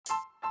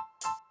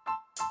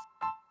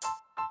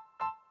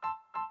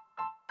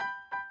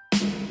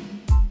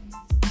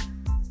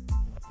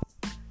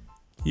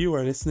You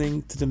are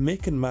listening to the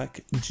Mick and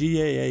Mac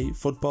GAA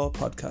Football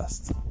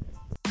Podcast.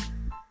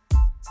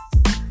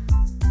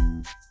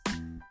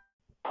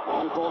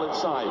 Good ball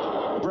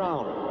inside.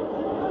 Brown,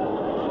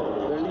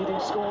 their leading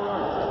scorer,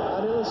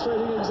 and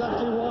illustrating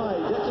exactly why.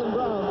 Declan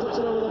Brown puts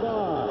it over the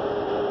bar.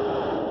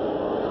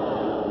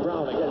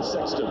 Brown against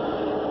Sexton.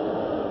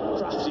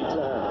 Crafty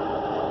player.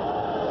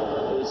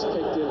 It's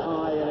kicked in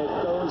high and it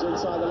goes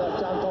inside the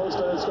left-hand post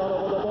and it's gone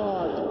over the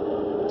bar.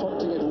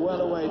 Punting it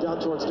well away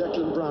down towards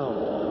Declan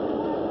Brown.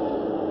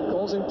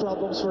 Causing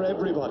problems for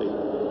everybody.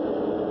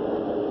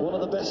 One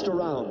of the best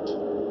around.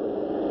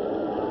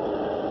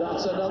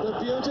 That's another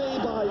beauty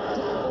by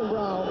Declan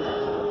Brown.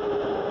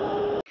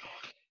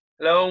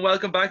 Hello and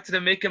welcome back to the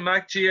Mick and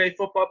Mac GAA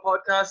Football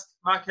Podcast.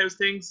 Mac, how's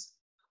things?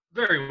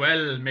 Very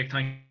well, Mick,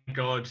 thank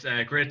God.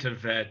 Great to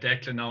have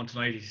Declan on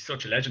tonight. He's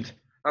such a legend.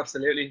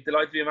 Absolutely.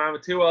 Delighted to be a man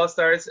with two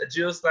All-Stars, a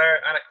dual star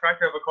and a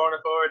cracker of a corner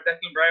forward.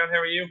 Declan Brown, how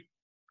are you?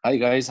 Hi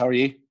guys, how are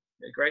you?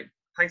 Yeah, great.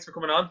 Thanks for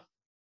coming on.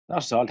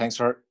 Not at all. Thanks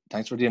for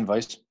the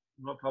invite.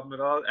 No problem at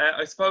all.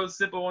 I suppose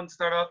simple one to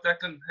start off,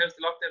 Declan. How's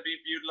the lockdown been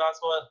for you the last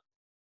while?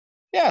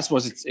 Yeah, I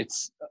suppose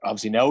it's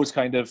obviously now it's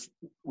kind of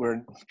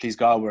please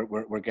God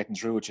we're getting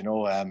through it. You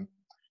know, a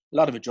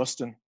lot of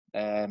adjusting.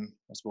 I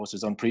suppose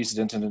it's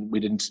unprecedented, and we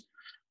didn't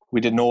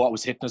know what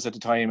was hitting us at the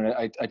time. And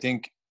I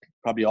think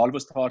probably all of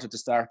us thought at the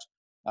start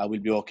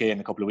we'll be okay in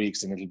a couple of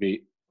weeks and it'll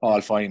be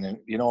all fine. And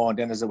you know, and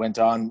then as it went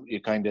on,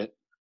 you kind of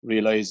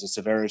realise the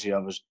severity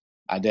of it.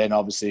 And then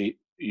obviously,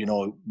 you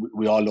know,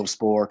 we all love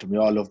sport and we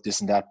all love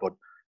this and that, but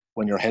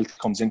when your health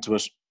comes into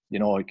it, you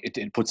know,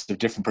 it puts a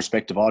different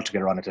perspective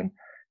altogether on it. And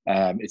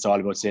it's all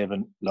about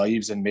saving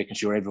lives and making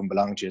sure everyone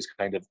belonging to you is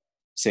kind of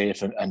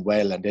safe and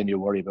well, and then you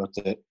worry about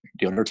the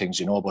other things,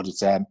 you know. But it's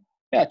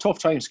tough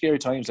times, scary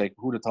times. Like,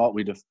 who'd have thought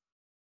we'd have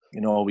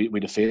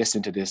faced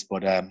into this?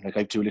 But like, I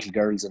have two little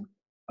girls, and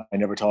I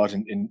never thought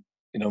in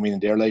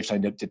their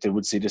lifetime that they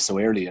would see this so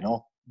early, you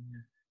know.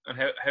 And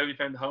how have you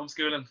found the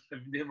homeschooling? Have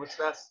you been doing much of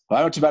that?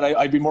 Well, not too bad.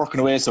 I've been working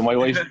away, so my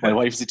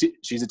wife's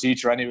she's a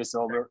teacher anyway,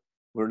 so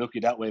we're lucky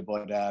that way.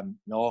 But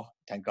no,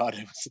 thank God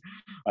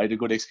I had a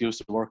good excuse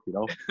to work, you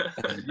know.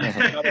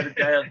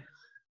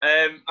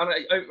 And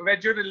I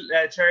read you're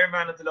the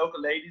chairman of the local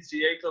ladies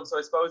GA club, so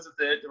I suppose with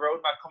the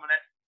roadmap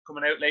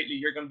coming out lately,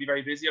 you're going to be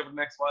very busy over the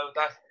next while with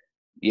that.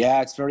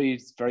 Yeah, it's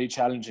very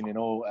challenging, you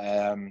know.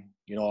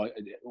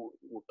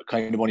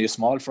 Kind of only a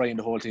small fry in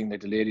the whole thing, like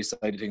the ladies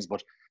side of things,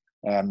 but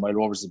my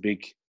Rovers is a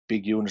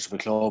big unit of a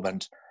club,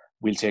 and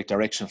we'll take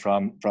direction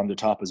from the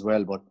top as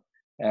well. But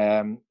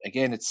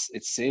again, it's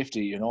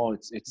safety, you know.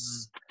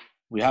 It's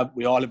we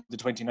all have the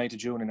 29th of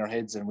June in our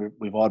heads, and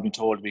we've all been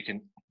told we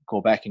can go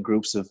back in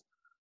groups of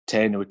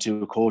 10 with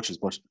two coaches.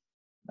 But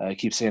I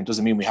keep saying it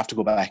doesn't mean we have to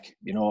go back,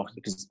 you know,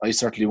 because I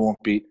certainly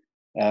won't be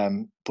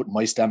putting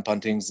my stamp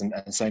on things and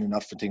signing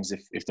off for things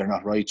if they're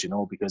not right, you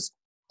know, because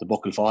the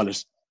buck will fall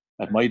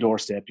at my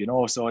doorstep, you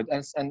know. So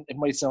and it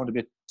might sound a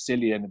bit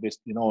silly and a bit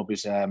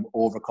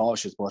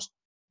overcautious, but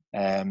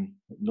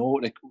no,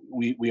 like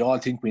we all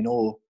think we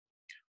know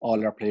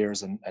all our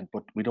players,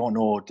 but we don't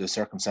know the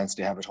circumstance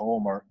they have at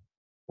home or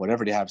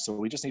whatever they have. So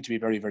we just need to be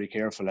very, very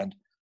careful. And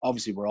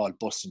obviously we're all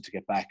busting to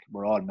get back.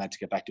 We're all mad to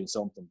get back doing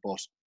something, but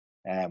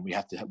we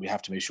have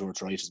to make sure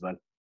it's right as well.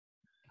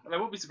 And I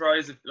wouldn't be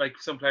surprised if like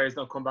some players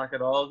don't come back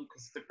at all,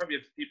 because there probably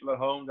have people at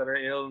home that are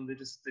ill and they'd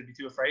be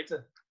too afraid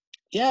to.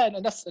 Yeah,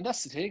 and that's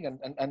the thing,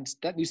 and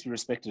that needs to be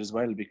respected as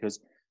well, because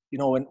you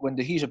know when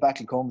the heat of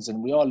battle comes,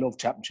 and we all love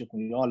championship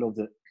and we all love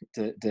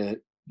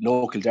the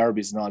local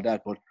derbies and all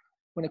that, but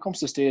when it comes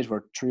to a stage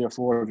where 3 or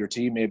 4 of your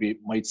team maybe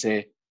might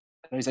say,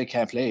 guys, I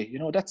can't play, you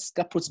know,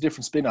 that puts a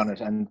different spin on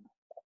it. And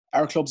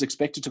our club's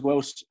expected to go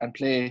out and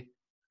play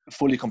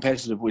fully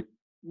competitive with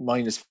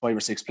minus 5 or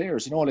 6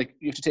 players, you know. Like,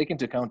 you have to take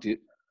into account the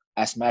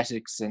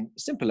asthmatics and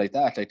simple like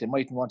that. Like, they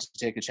mightn't want to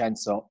take a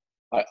chance. So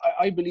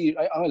I believe,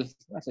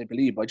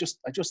 I just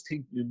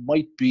think we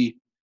might be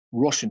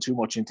rushing too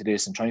much into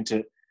this and trying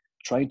to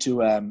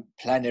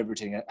plan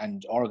everything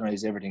and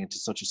organise everything into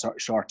such a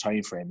short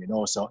time frame, you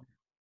know. So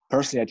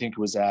personally, I think it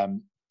was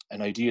an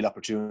ideal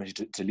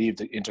opportunity to leave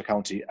the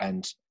intercounty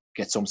and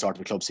get some sort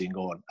of a club scene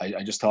going.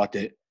 I just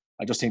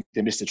think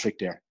they missed a trick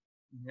there.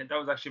 Yeah, that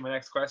was actually my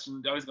next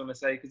question. I was going to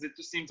say, because it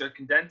just seems to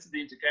condense the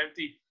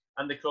intercounty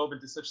and the club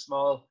into such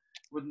small.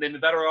 Wouldn't they be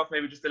better off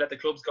maybe just to let the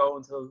clubs go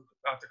until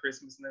after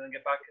Christmas and then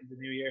get back in the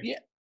new year? Yeah,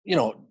 you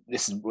know,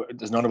 there's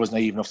none of us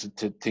naive enough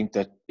to think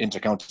that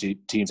intercounty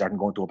teams aren't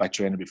going to go back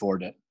training before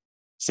the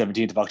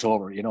 17th of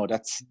October. You know,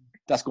 that's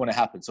going to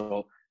happen.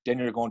 So then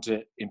you're going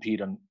to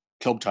impede on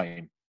club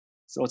time.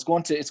 So it's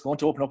going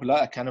to open up a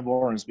lot of can of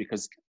worms,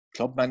 because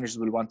club managers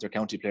will want their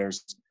county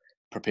players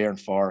preparing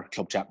for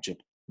club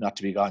championship, not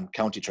to be gone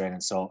county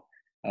training. So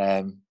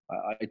I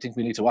think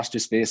we need to watch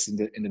this space in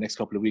the next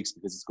couple of weeks,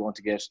 because it's going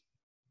to get.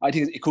 I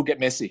think it could get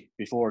messy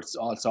before it's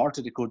all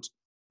sorted. It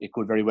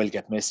could very well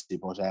get messy.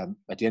 But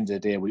at the end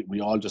of the day, we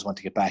all just want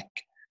to get back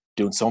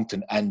doing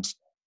something. And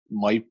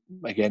my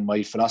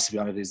philosophy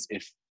on it is,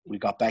 if we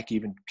got back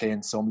even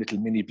playing some little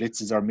mini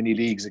blitzes or mini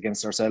leagues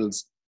against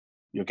ourselves,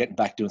 you're getting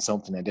back doing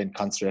something and then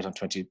concentrate on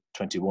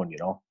 2021. You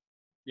know.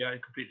 Yeah, I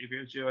completely agree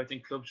with you. I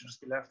think clubs should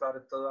just be left at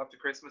it till after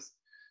Christmas.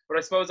 But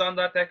I suppose on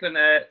that,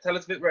 Declan, tell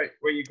us a bit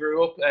where you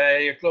grew up.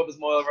 Your club is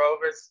Moyle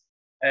Rovers.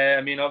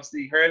 I mean,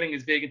 obviously hurling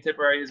is big in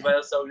Tipperary as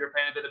well, so you're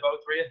playing a bit of both,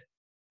 were you?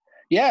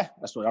 Yeah,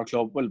 that's what our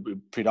club. Well,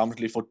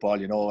 predominantly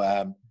football. You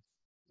know,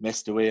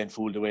 messed away and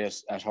fooled away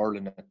at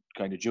hurling at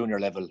kind of junior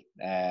level.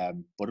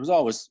 But it was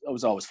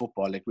always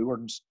football. Like we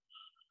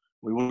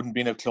wouldn't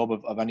be in a club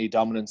of any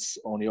dominance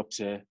only up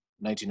to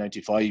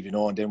 1995. You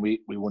know, and then we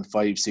won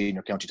 5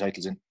 senior county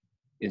titles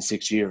in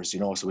 6 years.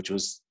 You know, so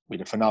we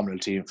had a phenomenal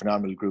team,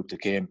 phenomenal group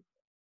that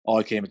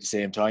all came at the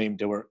same time.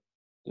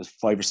 There's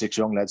 5 or 6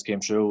 young lads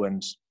came through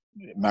and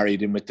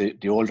married in with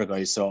the older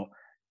guys. So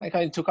I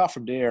kind of took off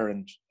from there,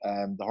 and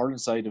the hurling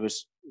side of it,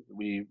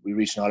 we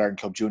reached an All-Ireland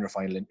Club Junior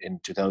final in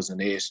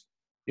 2008.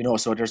 You know,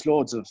 so there's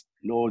loads of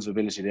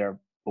ability there,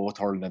 both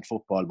hurling and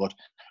football, but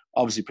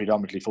obviously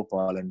predominantly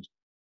football. And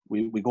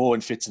we go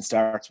in fits and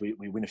starts. We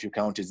win a few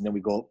counties, and then we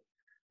go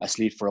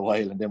asleep for a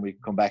while, and then we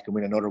come back and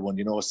win another one.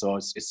 You know, so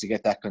it's to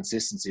get that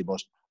consistency. But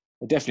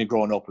definitely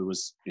growing up,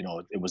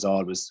 it was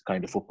always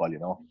kind of football. You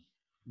know.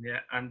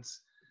 Yeah, and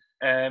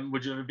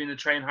would you have been a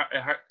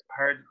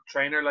hard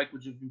trainer? Like,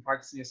 would you have been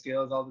practicing your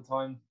skills all the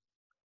time?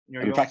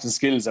 I'd be practicing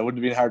skills. I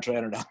wouldn't have been a hard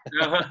trainer now.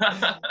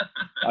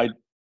 I'd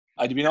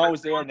have been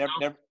always there,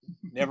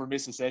 never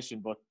miss a session.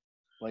 But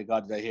my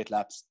God, did I hate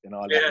laps and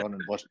all that running.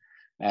 But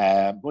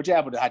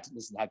it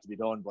had to be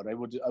done. But I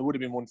would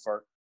have been one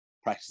for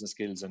practicing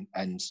skills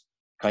and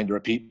kind of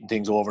repeating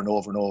things over and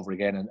over and over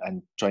again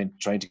and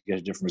trying to get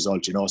a different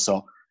result. You know,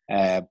 so.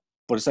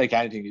 But it's like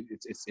anything.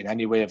 It's in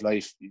any way of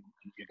life, you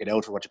get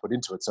out for what you put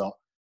into it. So,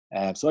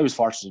 so I was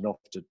fortunate enough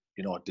to,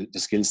 you know, the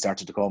skills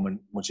started to come, and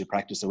once you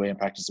practice away,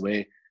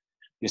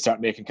 you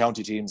start making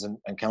county teams and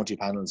county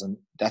panels, and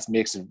that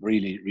makes it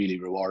really, really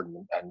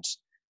rewarding.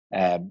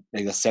 And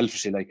like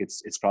selfishly, like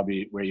it's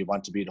probably where you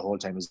want to be the whole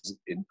time is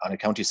on a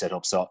county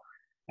setup. So,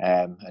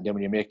 and then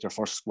when you make their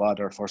first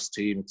squad or first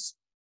team, it's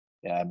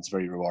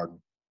very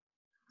rewarding.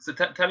 So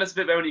tell us a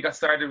bit about when you got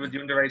started with the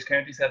underage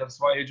county setups.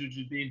 Why age would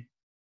you be?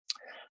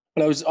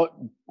 Well, I was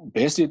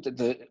basically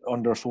the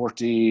under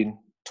 14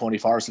 Tony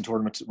Forrestal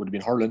tournament would have been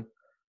hurling.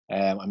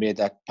 I made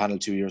that panel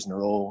 2 years in a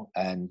row,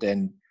 and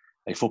then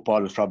like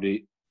football was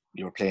probably,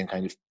 you were playing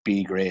kind of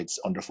B grades,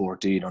 under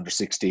 14, under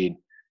 16.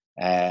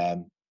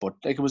 But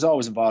like it was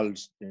always involved,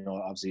 you know,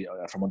 obviously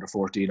from under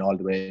 14 all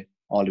the way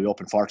up,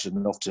 and fortunate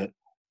enough to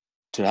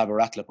have a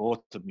rattle at both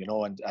of them, you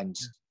know, and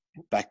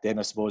back then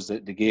I suppose the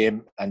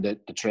game and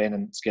the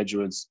training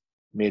schedules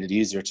made it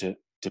easier to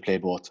play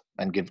both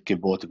and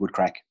give both a good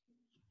crack.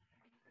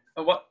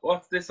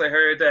 What's this? I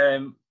heard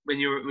when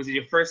was it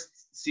your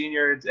first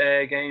senior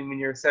game when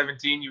you were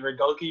 17? You were a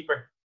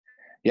goalkeeper.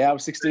 Yeah, I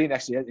was 16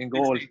 actually in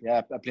goal. 16.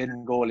 Yeah, I played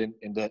in goal in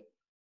the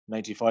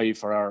 95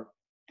 for our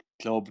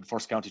club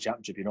first county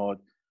championship. You know,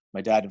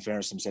 my dad, in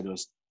fairness, said it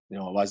was, you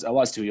know, I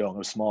was too young. I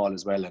was small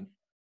as well, and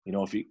you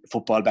know,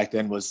 football back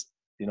then was,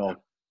 you know,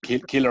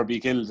 kill or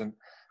be killed, and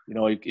you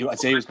know, I'd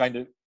say he was kind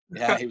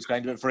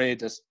of afraid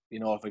that,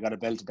 you know, if I got a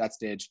belt at that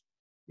stage,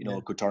 you know,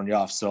 it could turn you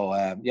off. So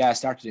I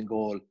started in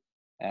goal.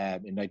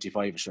 In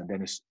 95, and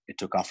then it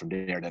took off from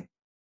there then.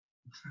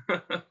 So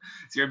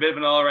you're a bit of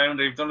an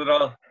all-rounder. You've done it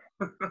all.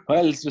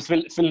 Well, it's just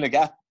filling a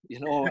gap,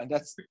 you know, and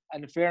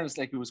in fairness,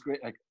 like it was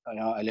great. Like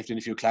I left in a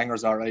few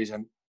clangers, all right,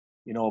 and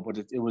you know, but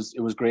it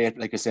was great.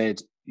 Like I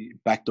said,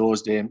 back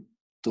those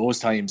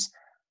times,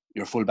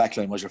 your full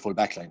backline was your full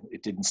backline.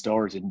 It didn't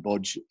stir, it didn't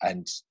budge,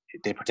 and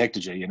they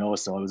protected you, you know.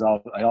 So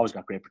I always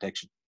got great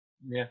protection.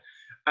 Yeah.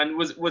 And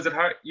was it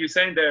hard? You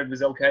saying there it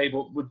was okay,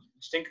 but would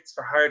you think it's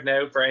hard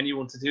now for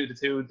anyone to do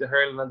the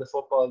hurling and the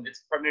football?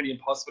 It's probably nearly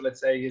impossible, let's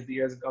say, as the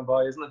years have gone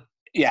by, isn't it?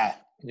 Yeah,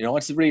 you know,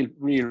 it's a real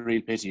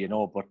pity, you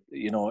know. But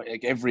you know,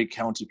 like every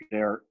county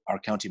player or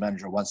county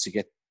manager wants to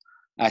get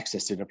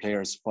access to their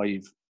players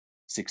 5-6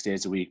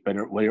 days a week,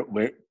 whether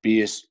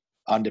be it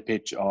on the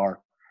pitch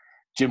or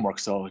gym work.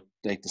 So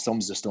like the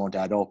sums just don't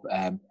add up.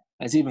 And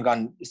it's even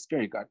gone. It's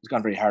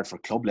gone very hard for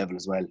club level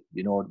as well,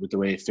 you know, with the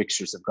way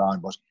fixtures have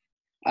gone. But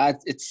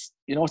it's,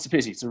 you know, it's a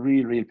pity. It's a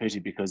real pity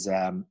because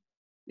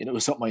you know, it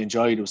was something I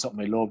enjoyed. It was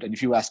something I loved. And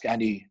if you ask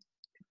any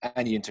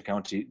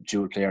inter-county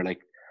dual player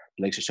like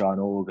of Sean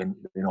Og and,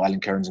 you know,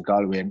 Alan Kearns and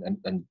Galway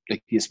and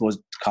like, I suppose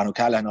Con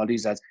O'Callaghan, all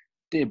these lads,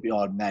 they'd be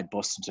all mad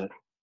busting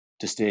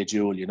to stay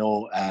dual, you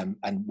know,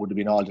 and would have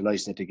been all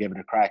delighted that they gave it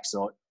a crack.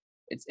 So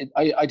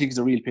I think it's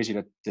a real pity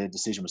that the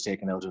decision was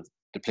taken out of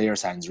the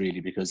players' hands,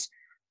 really, because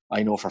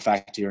I know for a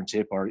fact here in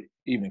Tip or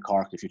even in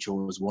Cork, if you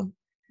chose one,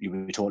 you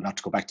would be told not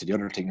to go back to the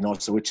other thing, you know.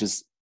 So which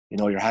is, you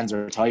know, your hands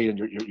are tied and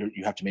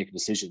you have to make a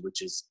decision,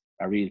 which is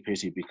a real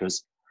pity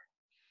because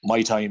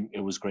my time, it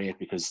was great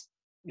because,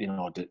 you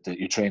know,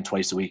 you train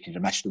twice a week and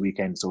you match the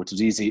weekend. So it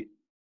was easy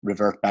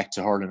revert back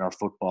to hurling or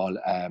football,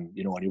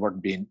 you know, and you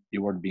weren't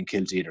being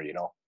killed either, you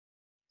know.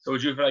 So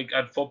would you like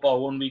at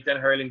football one week, then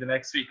hurling the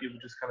next week, you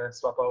would just kind of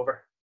swap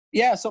over?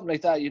 Yeah, something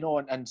like that, you know,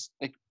 and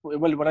like,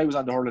 well, when I was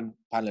on the hurling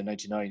panel in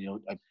 99, you know,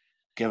 I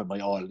gave it my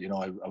all, you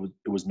know.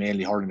 It was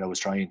mainly hurling I was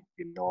trying,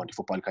 you know, and the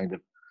football kind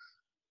of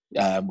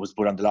was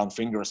put on the long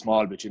finger a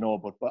small bit,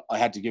 but I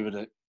had to give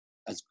it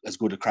as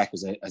good a crack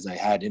as I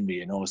had in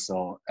me,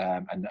 so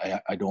and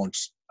I don't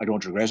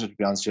regret it, to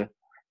be honest with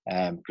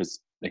you, because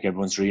like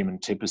everyone's dream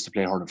Tip is to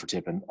play hurling for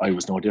Tip, and I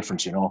was no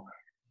different,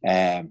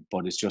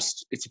 but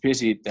it's a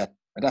pity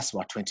that's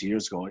what 20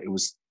 years ago. It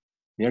was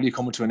nearly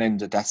coming to an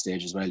end at that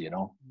stage as well, Yeah.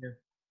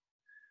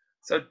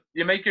 So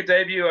you make your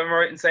debut, I'm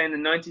right in saying,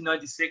 in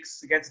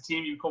 1996 against a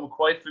team you become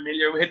quite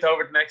familiar with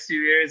over the next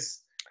few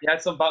years. You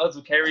had some battles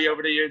with Kerry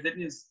over the years,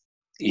 didn't you?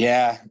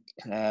 Yeah,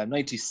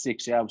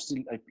 96. Yeah, I was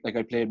still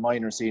I played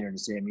minor and senior in the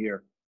same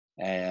year.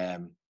 I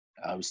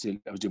was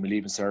doing my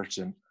leaving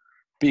cert, and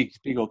big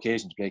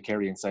occasion to play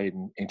Kerry inside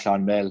in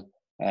Clonmel.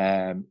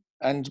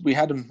 And we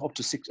had them up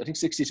to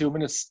 62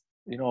 minutes.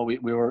 We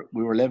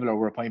were level or we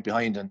were a point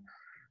behind, and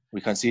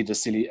we conceded a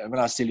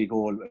silly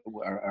goal.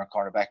 Our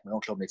quarterback, my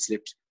own clubmate,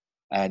 slipped,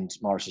 and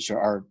Morris,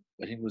 or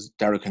I think it was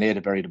Darragh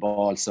Canada, buried the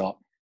ball. So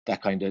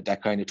that kind of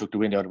took the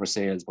wind out of our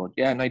sails. But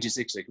yeah,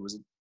 96, it was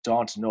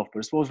daunting enough. But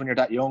I suppose when you're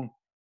that young,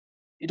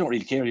 you don't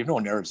really care. You have no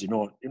nerves. You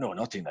know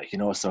nothing.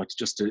 So it's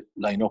just to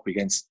line up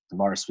against the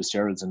Maurice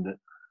Fitzgeralds and the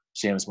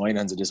Seamus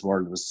Moynans of this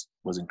world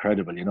was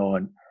incredible.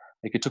 And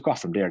it took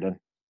off from there then.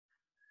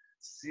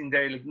 Seen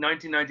there,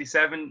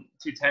 1997,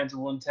 210 to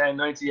 110,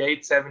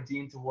 98,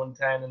 17 to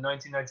 110, and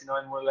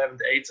 1999, 111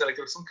 to 8. So there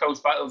were some close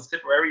battles.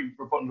 Tipperary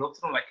were putting it up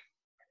to them.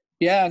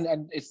 Yeah,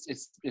 and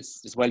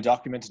it's well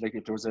documented.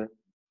 If there was a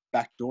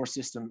backdoor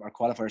system or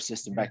qualifier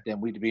system back then,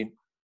 we'd be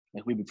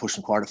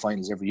pushing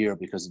quarterfinals every year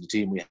because of the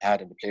team we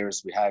had and the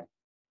players we had.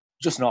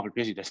 Just an awful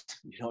pity that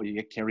you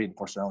get carried in the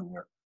first round and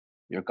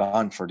you're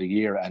gone for the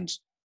year. And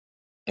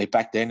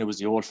back then it was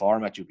the old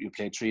format. You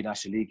played 3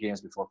 National League games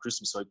before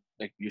Christmas, so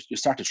you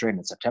start to train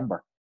in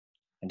September,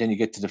 and then you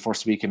get to the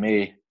first week of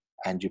May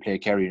and you play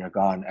Kerry and you're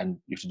gone, and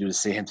you have to do the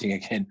same thing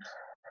again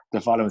the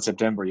following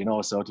September.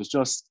 So it was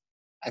just.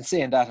 And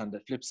saying that, on the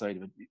flip side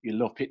of it, you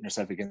love pitting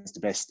yourself against the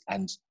best,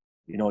 and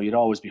you'd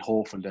always be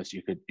hopeful that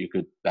you could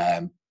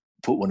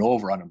put one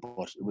over on them,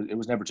 but it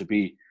was never to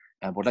be.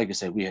 But like I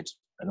said, we had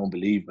an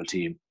unbelievable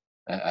team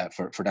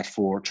for that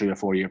 3 or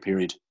 4 year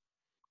period.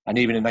 And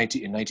even in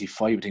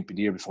 95, I think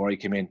the year before I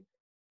came in,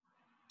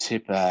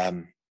 Tip, I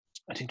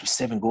think there was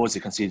 7 goals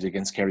they conceded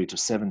against Kerry, to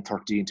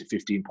 13 to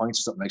 15 points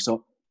or something like.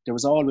 So there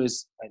was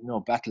always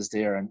battles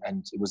there,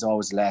 and it was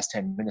always the last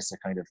 10 minutes that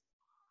kind of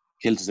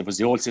killed us. If it was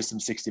the old system,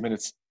 60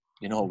 minutes,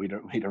 we'd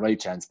a right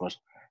chance, but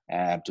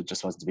it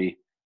just wasn't to be.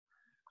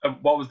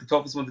 What was the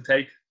toughest one to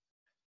take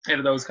out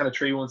of those kind of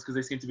 3 ones, because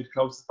they seem to be the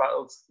closest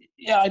battles?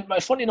 Yeah,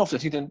 funny enough, I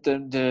think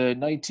the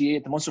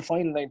 98, the Munster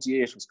final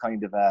 98 was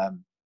kind of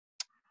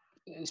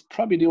it's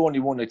probably the only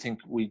one I think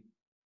we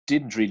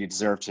didn't really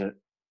deserve to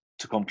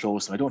come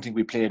close. I don't think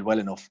we played well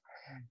enough.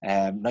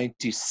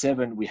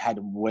 97, we had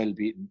them well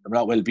beaten.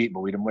 Not well beaten,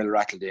 but we had them well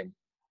rattled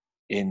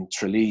in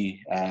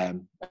Tralee. I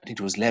think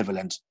it was level,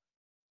 and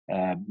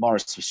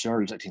Maurice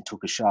Fitzgerald, I think,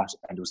 took a shot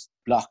and it was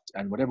blocked,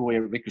 and whatever way it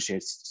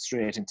ricocheted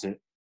straight into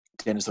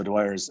Dennis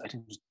O'Dwyer's, I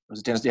think it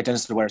was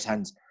Dennis O'Dwyer's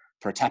hands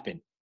for a tap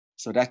in.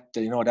 So that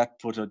that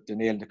put the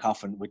nail in the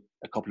coffin with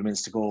a couple of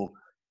minutes to go.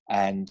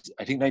 And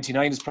I think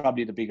 99 is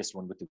probably the biggest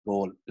one with the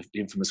goal, the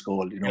infamous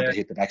goal, that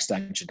hit the back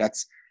stanchion.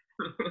 That's,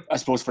 I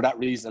suppose, for that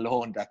reason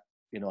alone, that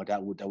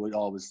that would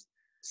always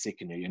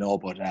sicken you,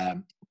 but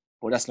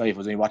that's life. I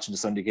was only watching the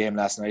Sunday game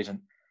last night, and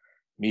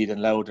Meath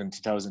and Louth in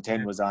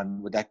 2010 was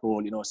on with that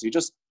goal, so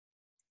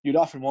you'd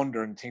often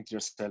wonder and think to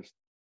yourself,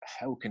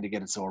 how can they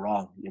get it so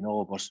wrong,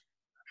 but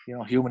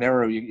human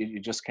error, you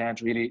just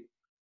can't really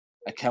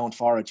account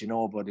for it,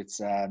 but it's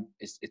a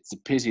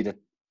pity that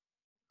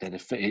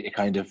it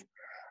kind of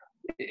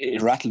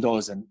it rattled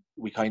us, and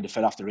we kind of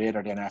fell off the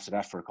radar then after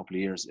that for a couple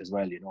of years as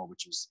well,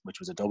 which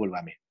was a double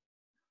whammy.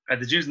 And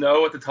did you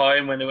know at the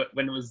time when it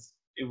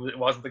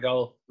wasn't the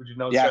goal? Would you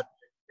know? Yeah.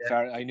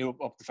 I knew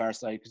up the far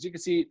side, because you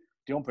could see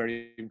the umpire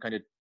even kind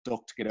of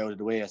ducked to get out of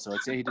the way. So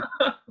I'd say he didn't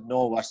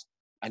know what.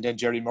 And then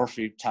Jerry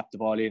Murphy tapped the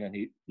ball in, and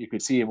you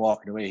could see him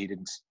walking away. He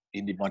didn't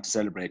want to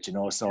celebrate,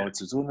 So it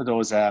was one of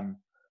those.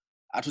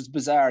 It was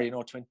bizarre,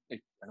 20. I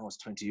know it's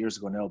 20 years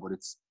ago now, but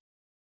it's,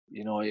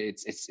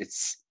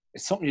 it's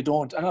something you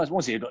don't. I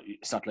won't say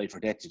it's not life or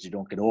death that you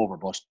don't get over,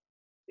 but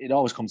it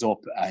always comes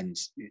up. And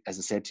as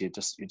I said to you,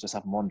 you just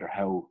have to wonder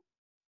how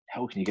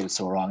can you get it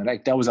so wrong.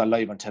 And that was on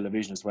live on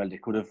television as well. They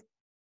could have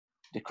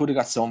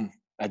got some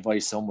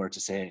advice somewhere to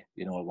say,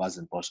 it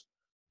wasn't. But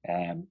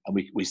and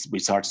we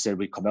sort of said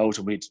we'd come out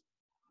and we'd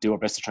do our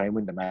best to try and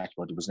win the match,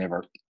 but it was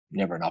never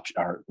an option,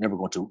 or never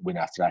going to win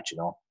after that.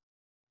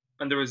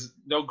 And there was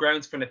no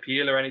grounds for an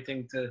appeal or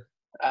anything to.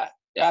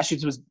 Actually,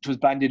 it was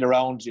bandied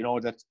around.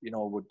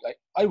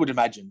 I would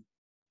imagine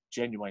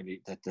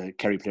genuinely that the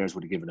Kerry players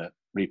would have given a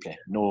replay.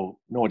 No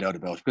doubt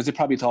about it, because they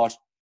probably thought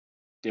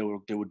they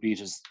would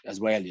beat us as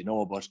well.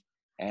 But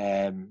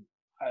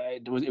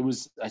it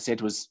was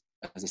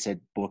as I said,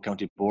 both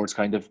county boards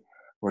kind of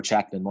were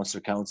chatting in Munster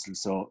Council.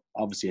 So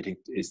obviously, I think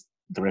is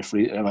the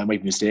referee. I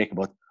might be mistaken,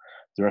 but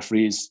the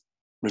referee's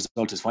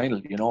result is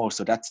final.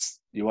 So that's,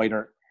 you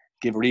either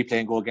give a replay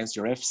and go against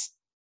your refs,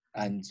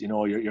 and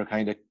you're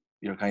kind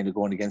of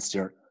going against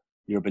your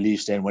your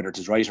beliefs then, whether it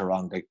is right or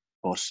wrong. Like,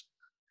 but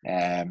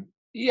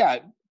yeah,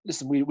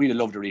 listen, we'd have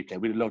loved a replay.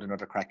 We'd have loved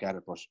another crack at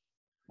it, but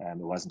it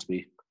wasn't to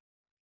be.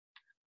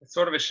 It's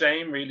sort of a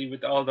shame, really,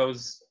 with all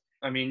those.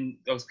 I mean,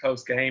 those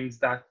close games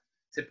that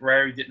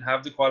Tipperary didn't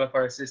have the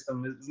qualifier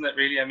system, isn't it?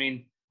 Really, I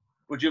mean,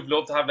 would you have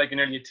loved to have like an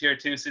early tier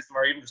 2 system,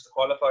 or even just the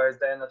qualifiers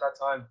then at that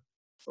time?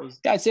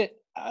 That's it.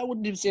 I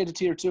wouldn't even say the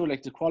tier 2.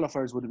 Like, the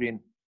qualifiers would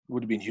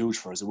have been huge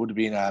for us. It would have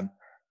been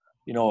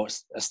you know,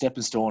 a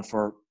stepping stone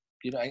for,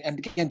 you know, and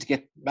again, to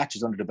get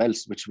matches under the belt,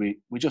 which we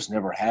just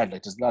never had.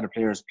 Like, there's a lot of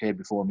players played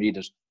before me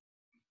that,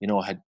 you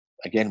know, had,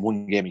 again,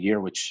 one game a year,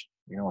 which,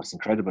 you know, it's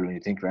incredible when you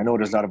think. I know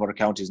there's a lot of other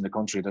counties in the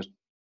country that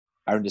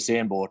are in the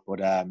same boat, but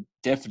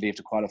definitely if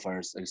the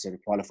qualifiers, like I said, the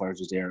qualifiers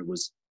was there, it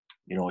was,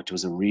 you know, it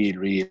was a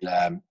real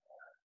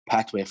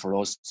pathway for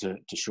us to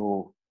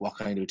show what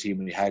kind of a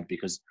team we had,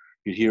 because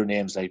you'd hear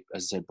names like,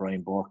 as I said,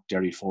 Brian Burke,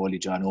 Derry Foley,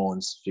 John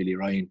Owens, Philly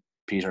Ryan,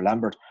 Peter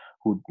Lambert,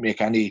 who'd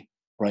make any,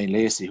 Brian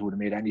Lacey, who would have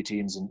made any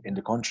teams in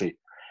the country,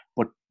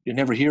 but you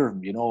never hear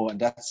him, you know, and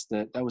that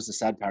was the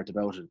sad part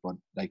about it. But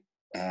like,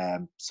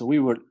 so we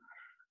were,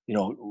 you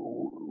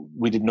know,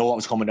 we didn't know what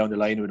was coming down the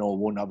line. We know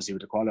one obviously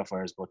with the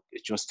qualifiers, but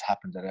it just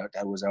happened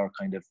that was our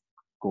kind of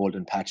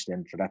golden patch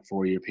then for that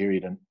 4-year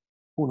period, and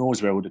who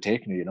knows where it would have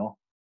taken you know.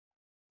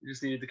 You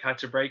just needed to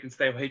catch a break and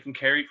stay away from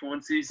Kerry for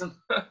one season.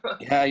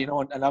 Yeah, you know,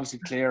 and obviously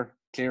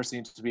Clare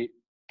seems to be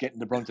getting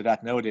the brunt of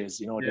that nowadays.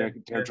 You know,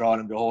 they're drawing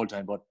them the whole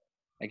time. But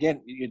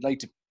again, you'd like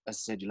to, as I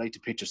said, you like to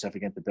pitch yourself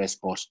against the best.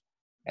 But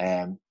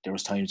there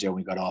was times there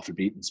when we got awful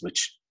beatings,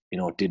 which, you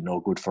know, did no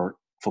good for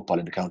football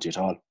in the county at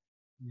all.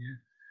 Yeah.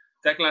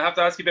 Declan, I have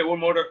to ask you about one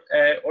more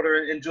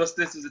other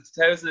injustice. Was it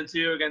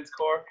 2002 against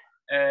Cork?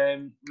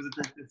 Was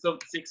it the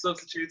 6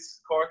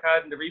 substitutes Cork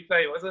had in the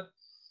replay, was it?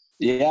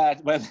 Yeah,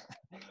 well,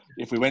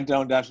 if we went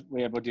down that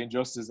way about the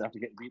injustice after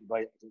getting beaten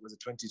by, was it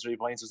 23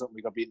 points or something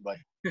we got beaten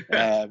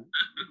by,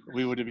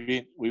 we would have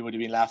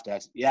been laughed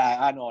at. Yeah,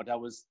 I know that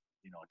was,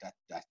 you know,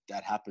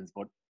 that happens.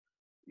 But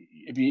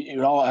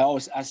I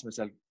always ask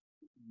myself,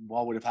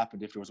 what would have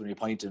happened if there was only a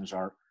point in it,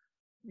 or,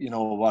 you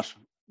know, what,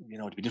 you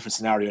know, it'd be a different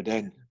scenario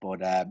then. But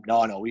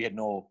no, we had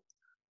no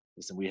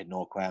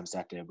qualms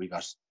that day. We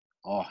got,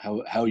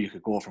 how you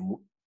could go from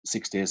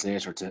 6 days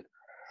later to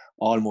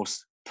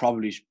almost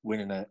probably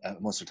winning a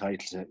Munster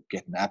title to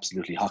getting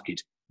absolutely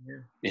hockeyed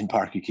in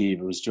Páirc Uí Chaoimh.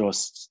 It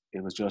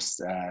was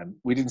just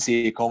we didn't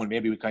see it coming.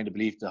 Maybe we kind of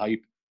believed the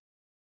hype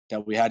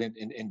that we had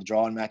in the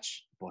drawing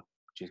match, but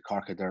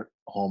Cork had their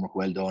homework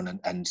well done,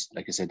 and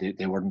like I said,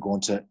 they weren't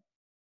going to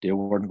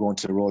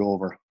roll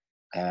over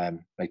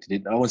like they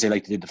did. I won't say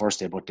like they did the first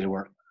day, but they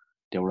were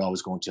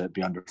always going to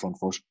be on their front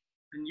foot.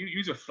 And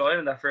you were flying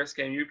in that first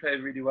game. You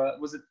played really well.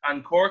 Was it?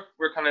 And Cork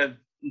were kind of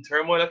in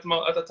turmoil at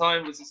the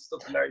time. Was it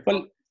stuff with Larry?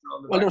 Well,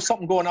 there was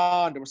something going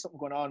on. There was something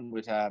going on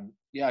with I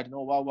don't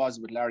know what was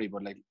it with Larry,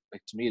 but like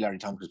to me, Larry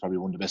Tompkins was probably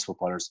one of the best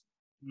footballers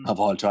of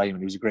all time, and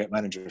he was a great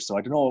manager. So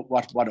I don't know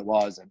what it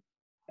was,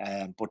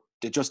 and but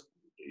they just,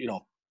 you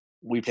know,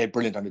 we played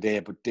brilliant on the day,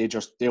 but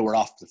they were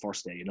off the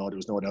first day. You know, there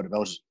was no doubt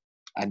about it,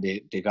 and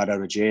they got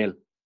out of jail.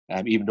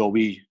 Even though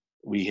we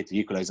hit the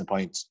equalising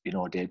point, you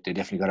know, they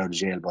definitely got out of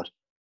jail. But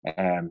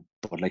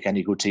like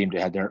any good team,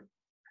 they had their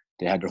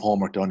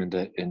homework done in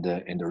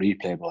the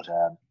replay.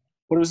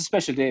 But it was a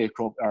special day at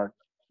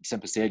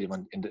Semple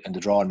Stadium in the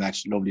drawing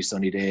match. Lovely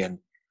sunny day, and,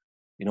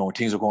 you know,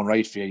 things are going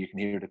right for you. You can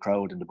hear the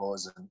crowd and the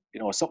buzz, and,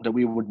 you know, something that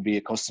we wouldn't be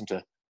accustomed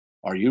to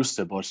or used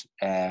to. But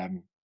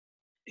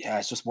yeah,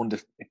 it's just one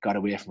that it got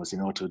away from us. You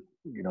know, to,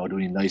 you know,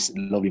 doing nice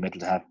and lovely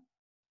medal to have.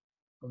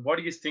 And what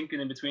are you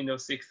thinking in between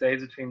those 6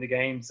 days between the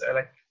games?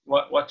 Like,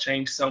 what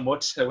changed so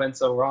much that went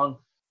so wrong?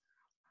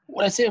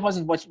 Well, I'd say it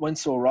wasn't what went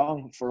so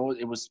wrong for us.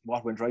 It was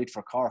what went right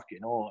for Cork. You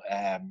know.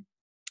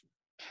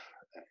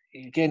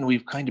 Again,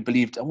 we've kind of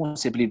believed, I won't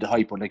say believed the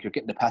hype, but like, you're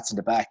getting the pats in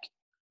the back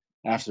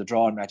after the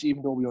drawing match,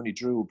 even though we only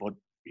drew. But,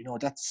 you know,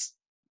 that's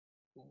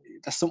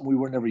something we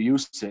were never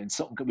used to, and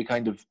something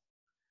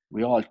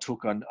we all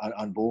took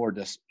on board,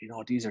 that, you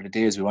know, these are the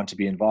days we want to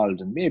be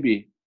involved. And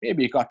maybe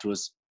it got to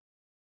us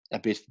a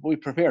bit. We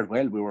prepared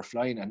well, we were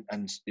flying,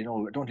 and you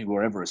know, I don't think we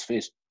were ever as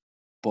fit.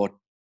 But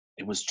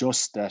it was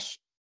just that,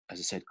 as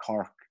I said,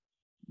 Cork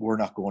were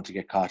not going to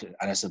get caught, and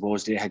I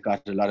suppose they had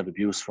got a lot of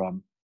abuse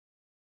from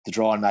the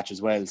drawing match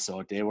as well,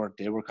 so they were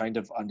kind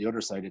of on the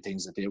other side of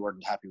things, that they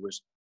weren't happy with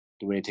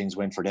the way things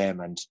went for them.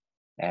 And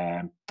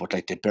but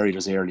like, they buried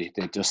us early.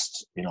 They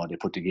just, you know, they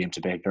put the game to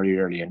bed very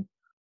early, and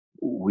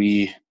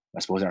I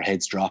suppose our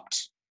heads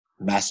dropped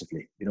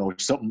massively. You know,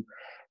 something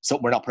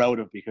we're not proud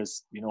of,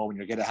 because, you know, when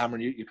you get a hammer,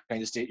 you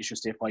kind of you should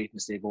stay fighting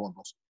and stay going.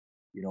 But,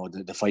 you know,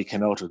 the fight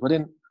came out of it. But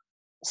then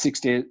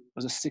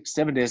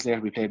 7 days later,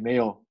 we played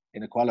Mayo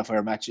in a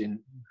qualifier match in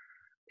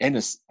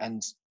Ennis,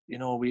 and, you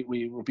know,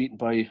 we were beaten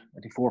by, I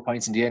think, 4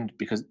 points in the end,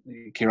 because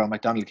Kieran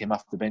MacDonald came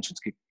off the bench and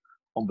kicked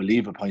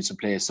unbelievable points in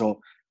play. So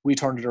we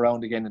turned it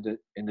around again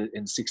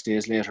in 6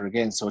 days later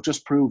again. So it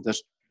just proved that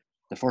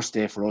the first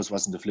day for us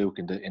wasn't a fluke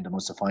in the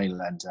Munster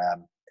final. And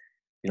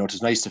you know, it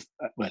was nice to,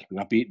 well, we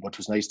got beaten, but it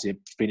was nice to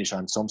finish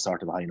on some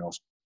sort of a high note.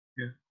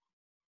 Yeah.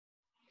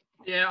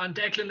 Yeah, and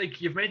Declan,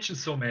 like you've mentioned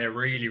some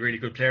really, really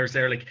good players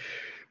there, like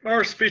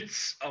Maurice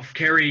Fitz of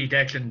Kerry.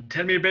 Declan,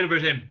 tell me a bit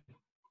about him.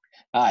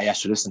 Yeah,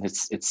 sure. Listen,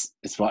 it's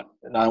what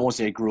I won't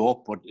say I grew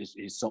up, but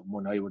it's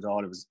something I would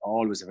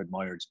always have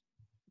admired.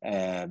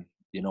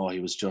 You know, he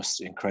was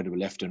just incredible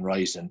left and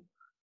right, and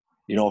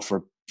you know,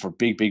 for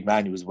big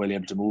man, he was well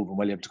able to move and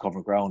well able to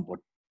cover ground, but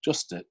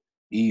just the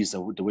ease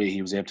of the way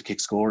he was able to kick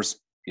scores,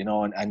 you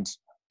know, and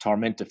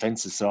torment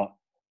defenses. So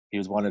he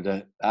was he's one of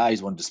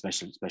the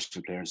special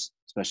players,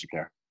 special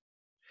player.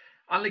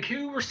 And like,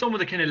 who were some of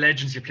the kind of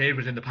legends you played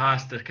with in the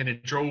past that kind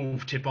of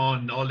drove Tip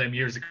on all them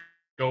years ago,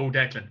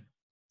 Declan?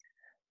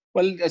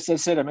 Well, as I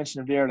said, I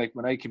mentioned him there. Like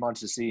when I came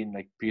onto the scene,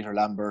 like Peter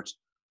Lambert,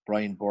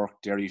 Brian Burke,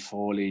 Derry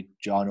Foley,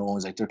 John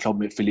Owens, like their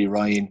clubmate Philly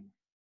Ryan,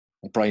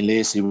 like Brian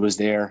Lacey was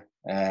there.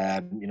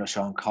 You know,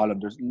 Sean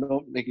Collum.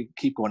 They could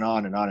keep going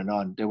on and on and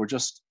on. They were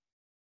just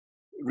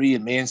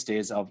real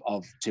mainstays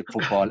of Tip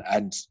football,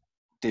 and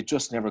they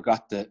just never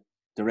got the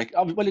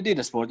record. Well, they did,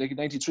 I suppose. Like in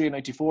 '93 and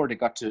 '94, they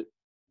got to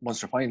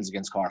Munster finals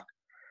against Cork.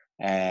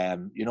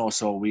 You know,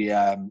 so we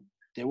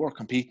they were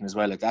competing as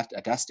well at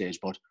that stage,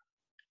 but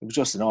it was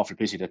just an awful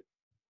pity that,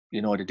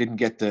 you know, they didn't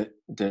get the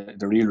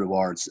real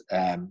rewards.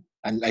 And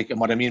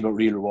what I mean about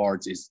real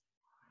rewards is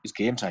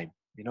game time,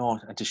 you know,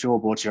 and to show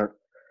both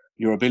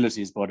your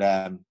abilities, but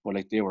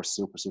like they were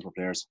super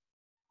players.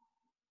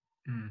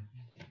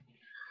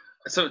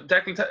 So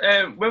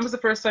Declan, when was the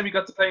first time you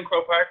got to play in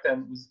Croke Park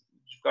then?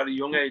 You got a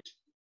young age?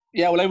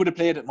 Yeah, well, I would have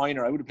played at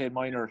minor. I would have played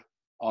minor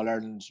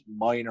All-Ireland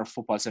minor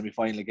football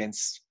semi-final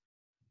against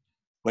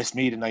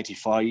Westmeath in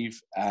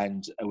 '95,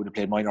 and I would have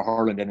played minor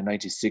hurling then in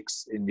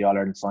 '96 in the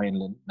All-Ireland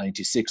final in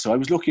 '96. So I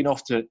was lucky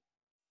enough to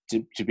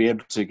be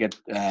able to get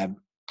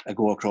a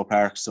go at Croke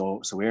Park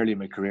so early in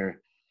my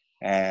career.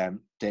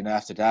 Then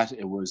after that,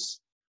 it was,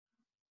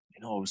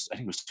 you know, I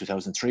think it was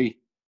 2003.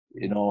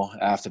 You know,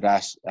 after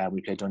that,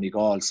 we played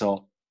Donegal.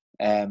 So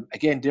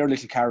again, they're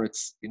little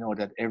carrots, you know,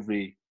 that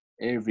every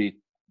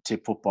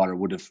Tip footballer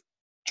would have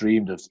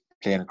dreamed of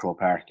playing at Croke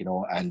Park, you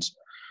know, and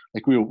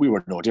like we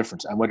were no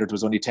different. And whether it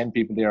was only 10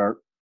 people there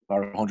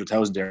or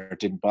 100,000 there, it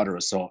didn't bother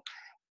us. So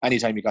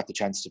anytime you got the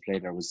chance to play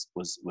there was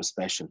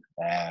special.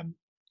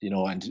 You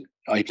know, and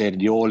I played in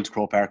the old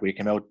Croke Park where you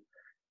came out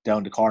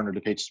down the corner of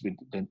the pitch with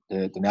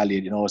the Nelly,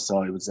 you know,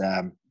 so it was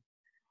on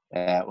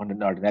the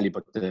Northern Nelly,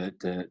 but the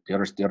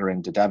other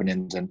end, the Davin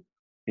end, and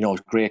you know,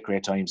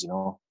 great times, you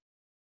know.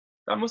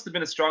 That must have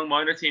been a strong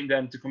minor team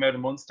then to come out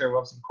of Munster,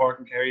 obviously Cork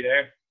and Kerry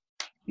there.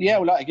 Yeah,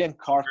 well, again,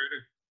 Cork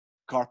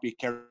beat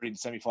Kerry in the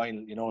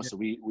semi-final, you know, so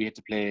we had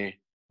to play.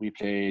 We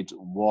played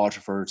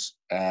Waterford,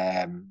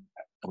 and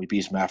we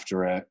beat them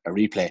after a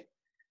replay.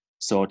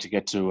 So to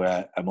get to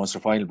a Munster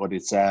final, but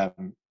it's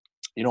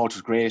you know, it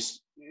was great.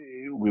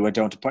 We went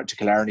down to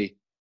Killarney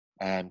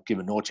and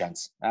given no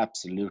chance,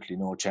 absolutely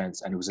no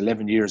chance. And it was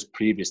 11 years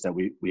previous that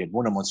we had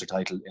won a Munster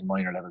title in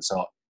minor level.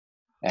 So,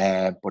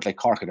 but like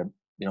Cork had,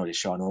 you know, they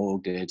Sean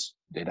Ogue, they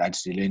had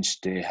Anthony Lynch,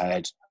 they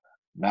had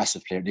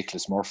massive player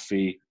Nicholas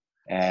Murphy,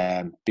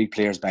 big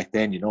players back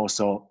then, you know.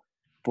 So,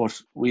 but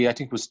I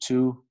think it was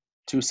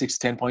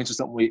 2-6-10 points or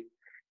something.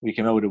 We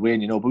came out with a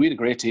win, you know. But we had a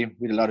great team.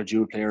 We had a lot of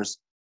dual players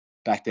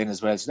back then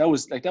as well. So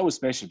that was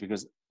special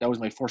because that was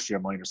my first year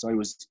minor. So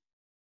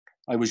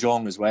I was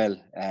young as well.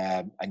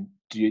 And I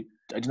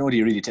don't know, do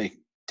you really take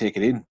it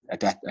in at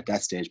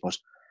that stage? But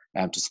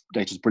just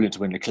it was brilliant to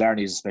win. Like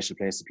Killarney is a special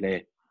place to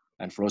play,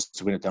 and for us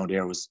to win it down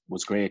there was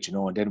great, you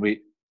know. And then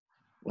we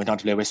went on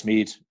to play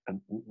Westmeath, a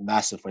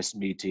massive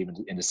Westmeath team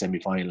in the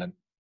semi-final. And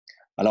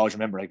I'll always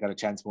remember I got a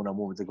chance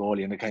one-on-one with the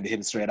goalie, and I kind of hit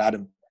it straight at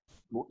him,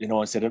 you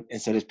know, instead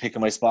of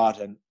picking my spot.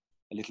 And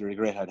a little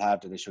regret I'd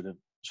have that I should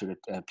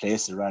have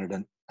placed it rather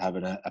than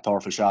having a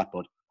powerful shot.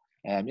 But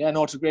yeah,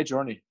 no, it's a great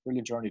journey,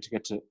 brilliant journey to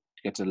get to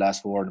the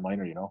last four in the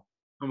minor, you know.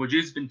 And would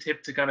you have been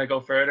tipped to kind of go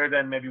further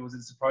then? Maybe was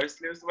it a surprise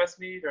to lose to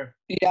Westmeath? Or?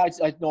 Yeah,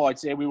 I'd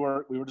say we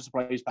were the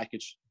surprise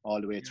package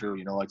all the way through,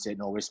 you know. I'd say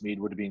no, Westmeath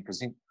would have been,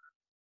 because I think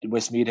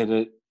Westmeath had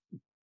to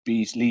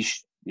beat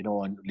Laois, you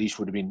know, and Laois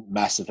would have been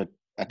massive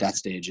at that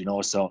stage, you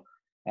know. So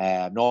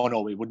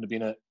no, we wouldn't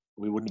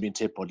have been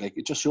tipped. But like,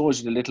 it just shows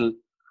you the little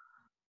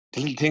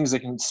things that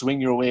can swing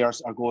your way or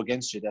go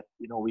against you, that,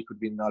 you know, we could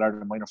be in an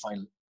All-Ireland minor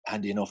final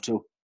handy enough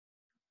too.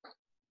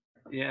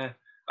 Yeah.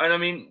 And I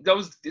mean,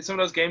 some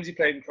of those games you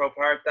played in Croke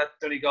Park, that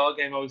Donegal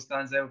game always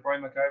stands out.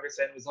 Brian McIver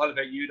said it was all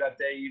about you that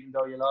day, even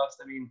though you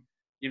lost. I mean,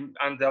 and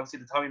obviously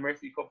the Tommy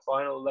Murphy Cup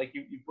final, like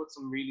you put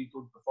some really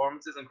good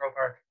performances in Croke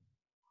Park.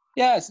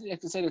 Yeah, like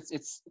I said,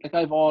 it's like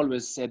I've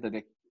always said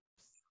that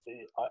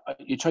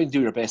you try and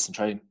do your best and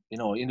try and, you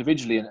know,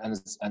 individually and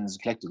as a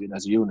collective and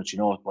as a unit, you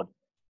know. But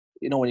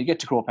you know, when you get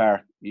to Croke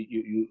Park,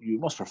 you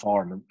must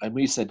perform, and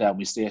we said that, and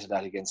we stated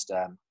that against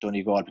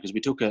Donegal, because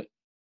we took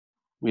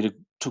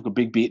a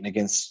big beating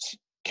against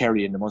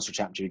Kerry in the Munster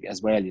Championship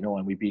as well, you know,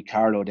 and we beat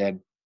Carlow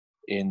then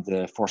in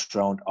the first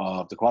round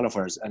of the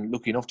qualifiers, and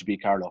lucky enough to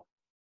beat Carlow.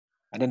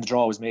 And then the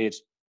draw was made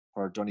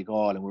for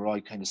Donegal, and we were all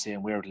kind of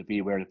saying where it'll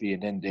be,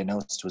 and then they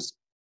announced it was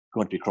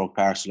going to be Croke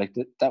Park. So like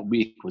that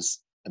week was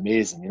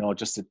amazing, you know,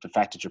 just the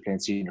fact that you're playing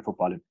senior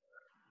football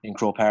in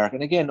Croke Park.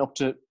 And again, up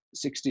to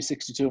 60,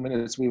 62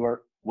 minutes, we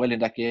were well in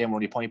that game, we're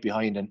only a point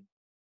behind, and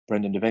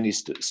Brendan Devaney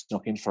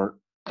snuck in for,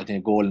 I think,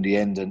 a goal in the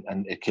end, and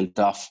it killed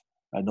off.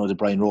 I know that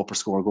Brian Roper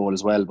scored a goal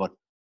as well, but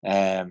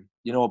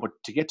you know, but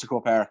to get to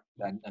Croke Park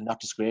and not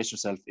disgrace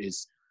yourself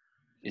is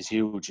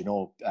huge, you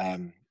know,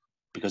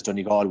 because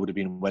Donegal would have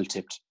been well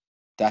tipped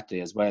that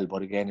day as well.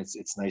 But again,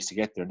 it's nice to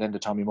get there. And then the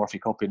Tommy Murphy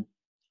Cup in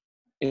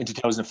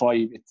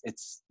 2005,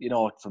 it's you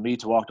know, for me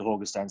to walk the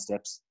Hogan Stand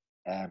steps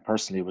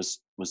personally was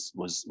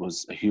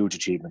a huge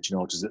achievement. You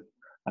know, it was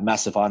a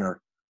massive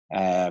honour.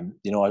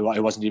 You know, I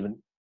wasn't even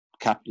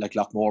capped, like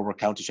Loughmore were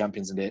county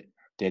champions and they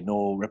had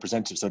no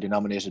representative, so they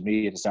nominated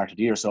me at the start of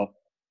the year. So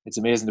it's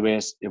amazing the way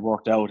it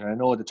worked out. And I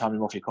know the Tommy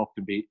Murphy Cup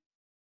can be,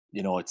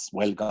 you know, it's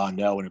well gone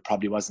now, and it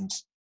probably wasn't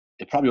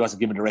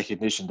given the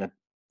recognition that,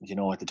 you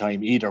know, at the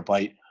time either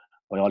by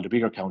all the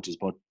bigger counties.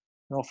 But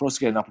you know, for us to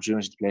get an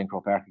opportunity to play in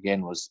Croke Park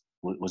again was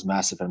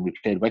massive. And we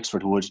played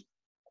Wexford, who had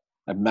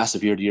a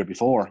massive year the year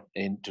before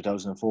in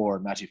 2004,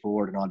 Matty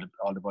Ford and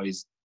all the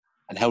boys.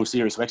 And how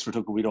serious Wexford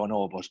took it, we don't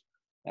know. But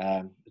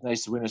it's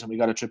nice to win it, and we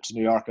got a trip to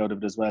New York out of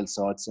it as well.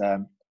 So it's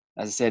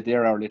as I said,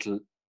 they're our little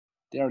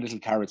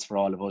carrots for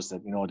all of us,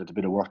 that, you know, that the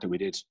bit of work that we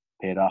did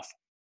paid off.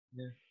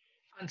 Yeah.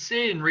 And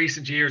say in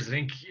recent years, I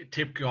think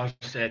Tip got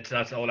to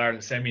that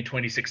All-Ireland semi in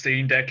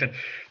 2016, Declan.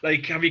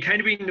 Like, have you kind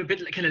of been a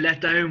bit kind of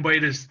let down by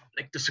this,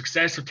 like, the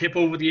success of Tip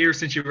over the years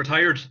since you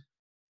retired?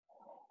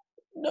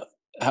 No,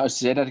 how to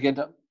say that again?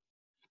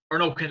 Or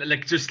no, kind of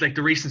like just like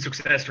the recent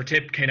success for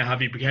Tip, kind of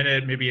have you been kind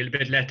of maybe a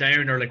bit let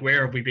down, or like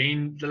where have we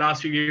been the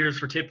last few years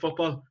for Tip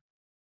football?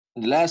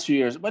 In the last few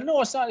years, well,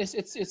 no, it's not.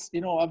 It's you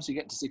know, obviously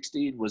getting to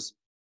 16 was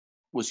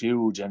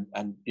huge, and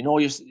you know,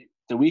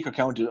 the weaker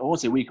counties, I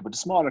won't say weaker, but the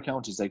smaller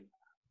counties, like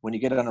when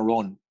you get on a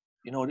run,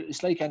 you know,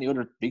 it's like any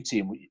other big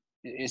team.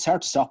 It's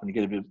hard to stop when you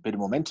get a bit of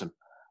momentum,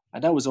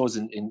 and that was us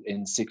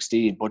in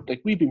 16. But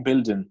like, we've been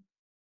building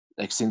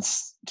like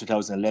since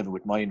 2011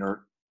 with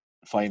minor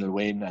final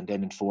win, and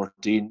then in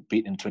 14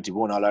 beating in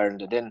 21 All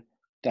Ireland, and then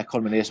that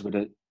culminated with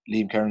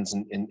Liam Kearns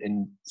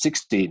in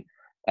 16.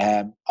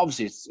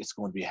 Obviously, it's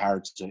going to be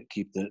hard to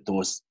keep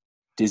those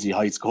dizzy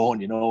heights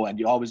going, you know, and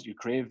you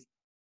crave,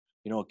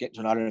 you know, getting to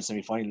an All Ireland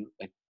semi-final.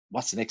 Like,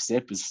 what's the next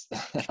step is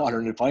an All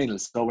Ireland final.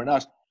 So we're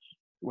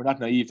not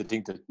naive to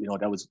think that, you know,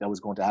 that was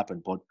going to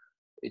happen. But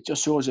it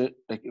just shows you,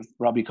 like, if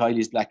Robbie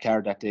Kiley's black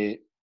card that day,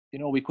 you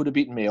know, we could have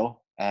beaten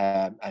Mayo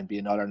and be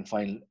an All Ireland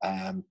final.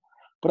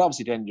 But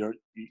obviously, then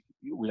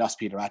we lost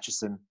Peter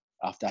Atchison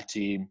off that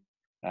team.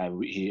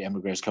 He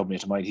emigrated,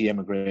 clubmate of mine. He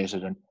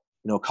emigrated, and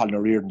you know, Colin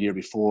O'Riordan the year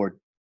before.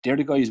 They're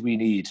the guys we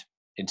need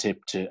in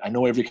Tip to. I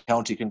know every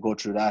county can go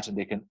through that, and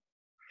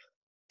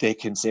they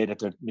can say that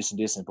they're missing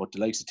this, but the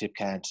likes of Tip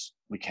can't.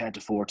 We can't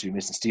afford to be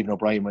missing. Stephen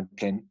O'Brien went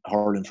playing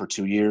hurling for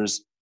 2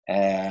 years.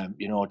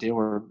 You know, they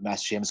were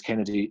Master Seamus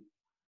Kennedy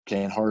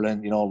playing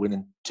hurling. You know,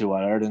 winning 2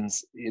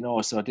 All-Irelands. You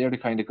know, so they're the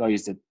kind of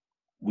guys that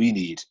we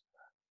need.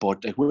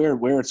 But like,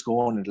 where it's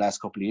going in the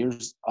last couple of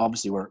years,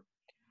 obviously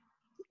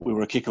we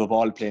were a kick of a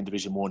ball playing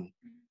Division 1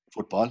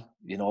 football,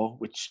 you know,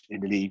 which in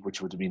the league, which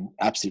would have been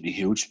absolutely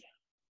huge.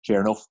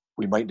 Fair enough,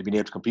 we mightn't have been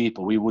able to compete,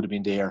 but we would have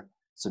been there.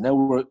 So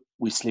now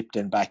we slipped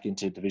then back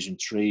into Division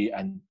 3,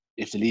 and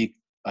if the league,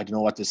 I don't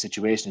know what the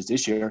situation is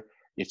this year,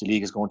 if the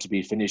league is going to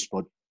be finished,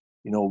 but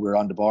you know, we're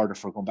on the border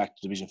for going back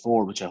to Division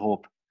 4, which I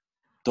hope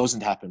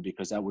doesn't happen,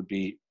 because that would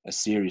be a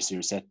serious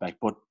setback.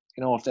 But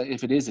you know,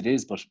 if it is, it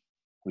is. But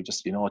we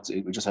just, you know,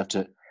 we just have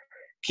to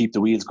keep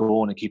the wheels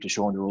going and keep the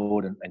show on the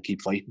road and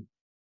keep fighting.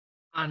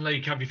 And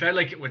like, have you felt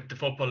like with the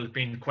football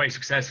being quite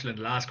successful in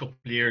the last couple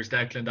of years,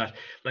 Declan, that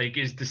like,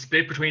 is the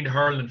split between the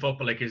hurling and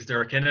football, like, is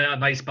there kind of a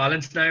nice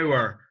balance now,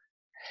 or?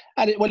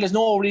 And well, there's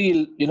no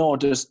real, you know,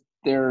 there's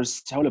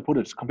how to put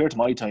it. Compared to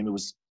my time, it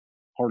was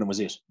hurling was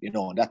it, you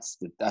know, and that's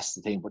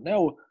the thing. But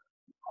now,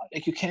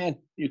 like, you can't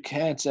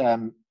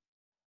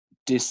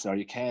diss, or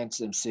you can't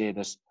say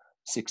that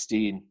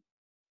 16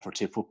 for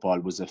Tip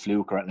football was a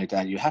fluke or anything like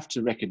that. You have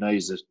to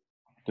recognise that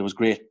there was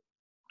great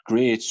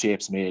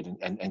shapes made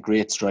and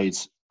great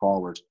strides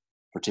forward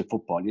for Tip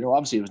football. You know,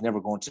 obviously it was never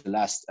going to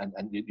last, and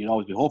you'd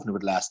always be hoping it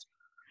would last,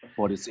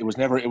 but it was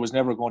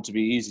never going to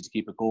be easy to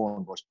keep it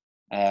going. But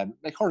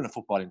like, hurling and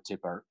football in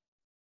Tip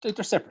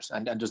they're separate,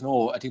 and there's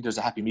no, I think there's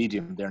a happy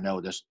medium there now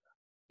that,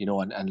 you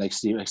know, and like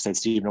I said,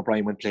 Stephen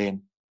O'Brien went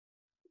playing,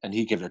 and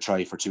he gave it a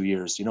try for 2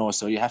 years, you know.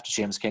 So you have to,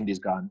 Seamus Kennedy's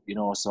gone, you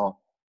know, so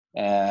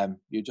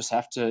you just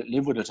have to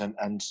live with it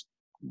and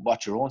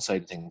watch your own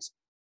side of things.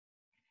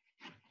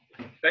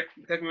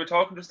 Like we were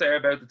talking just there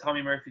about the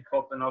Tommy Murphy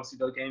Cup and obviously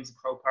the games in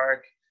Croke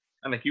Park,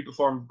 and like, you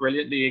performed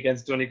brilliantly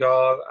against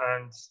Donegal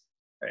and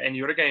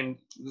any other game,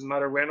 it doesn't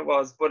matter when it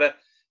was. But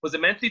was it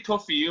mentally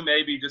tough for you,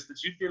 maybe, just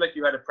that you feel like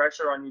you had a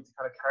pressure on you to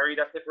kind of carry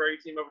that Tipperary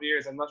team over the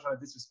years? I'm not trying to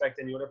disrespect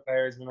any other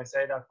players when I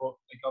say that, but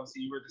like,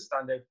 obviously you were the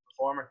standout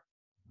performer.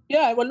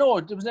 Yeah, well, no,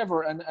 there was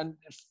never, and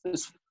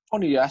it's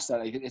funny you asked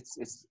that. Like,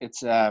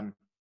 it's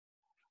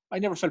I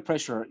never felt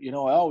pressure. You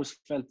know, I always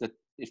felt that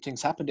if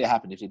things happened, they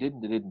happened. If they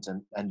didn't, they didn't,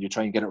 and you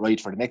try and get it right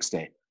for the next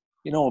day.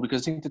 you know,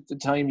 because I think at the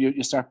time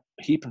you start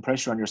heaping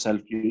pressure on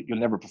yourself, you'll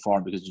never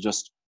perform because you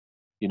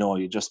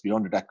just be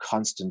under that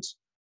constant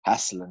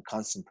hassle and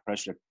constant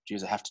pressure.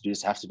 Geez, I have to do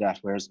this, I have to do that.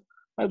 Whereas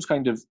I was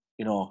kind of,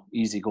 you know,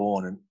 easy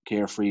going and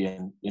carefree,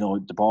 and you know,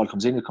 the ball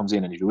comes in, it comes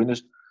in, and if you win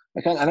it,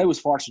 and I was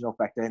fortunate enough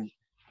back then.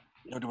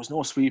 You know, there was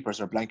no sweepers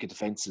or blanket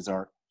defences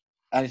or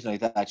anything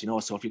like that. You know,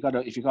 so if you got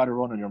a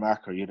run on your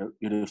marker, you'd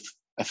have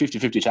a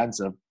 50-50 chance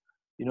of,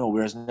 you know.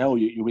 Whereas now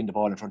you win the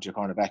ball in front of your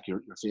cornerback,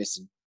 you're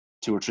facing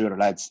 2 or 3 other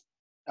lads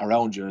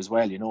around you as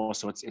well. You know,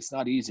 so it's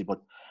not easy. But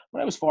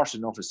when I was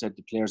fortunate enough, I said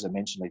the players I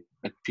mentioned,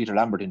 like Peter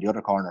Lambert in the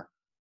other corner,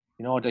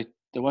 you know, there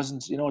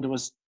wasn't, you know, there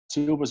was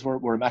 2 of us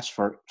were a match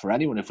for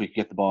anyone if we could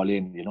get the ball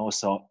in, you know.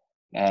 So,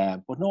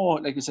 but no,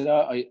 like I said,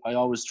 I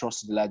always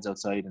trusted the lads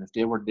outside, and if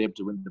they weren't able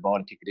to win the ball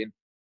and kick it in,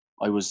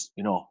 I was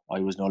null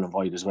and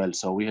void as well.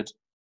 So we had,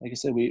 like I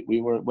said,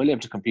 we were well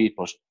able to compete.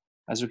 But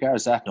as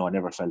regards that, no, I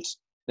never felt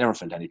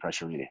any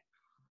pressure really.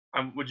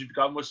 And would you have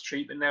got much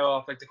treatment now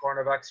off like the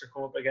cornerbacks are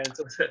coming up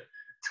against?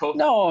 Tough.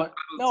 No,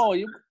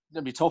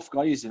 there'd be tough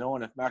guys, you know,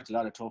 and I've marked a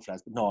lot of tough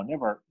lads. But no,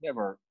 never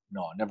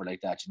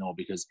like that, you know,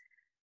 because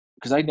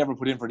I'd never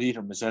put in for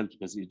either myself,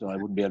 because you know, I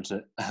wouldn't be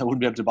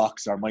able to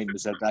box or mind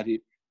myself that.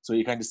 So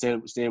you kind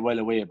of stay well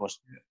away. But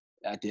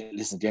at the end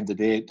of the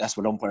day, that's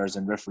what umpires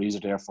and referees are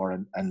there for,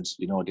 and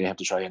you know, they have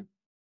to try and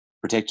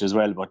protect you as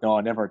well. But no,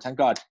 never, thank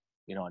God,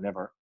 you know,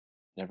 never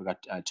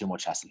got too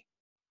much hassle.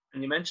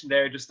 And you mentioned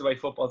there just the way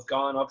football's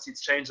gone. Obviously,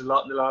 it's changed a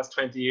lot in the last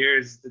 20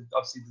 years.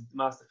 Obviously, the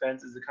mass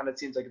defences, it kind of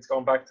seems like it's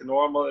going back to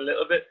normal a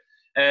little bit.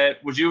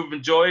 Would you have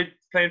enjoyed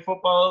playing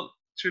football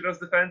through those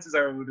defences,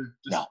 or would it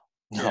just...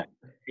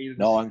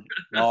 No,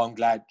 I'm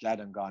glad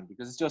I'm gone,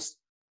 because it's just,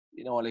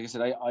 you know, like I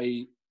said,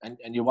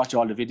 and you watch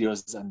all the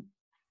videos and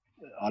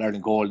All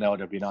Ireland goal now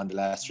they've been on the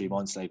last 3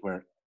 months, like,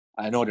 where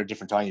I know they're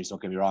different times,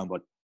 don't get me wrong,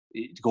 but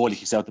the goalie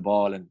kicks out the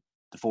ball and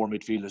the 4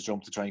 midfielders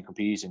jump to try and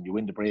compete, and you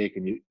win the break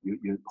and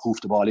you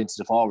hoof the ball into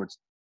the forwards.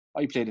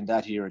 I played in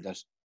that era that,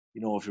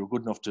 you know, if you're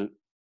good enough to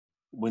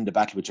win the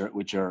battle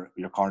with your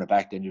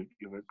cornerback, then you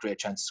have a great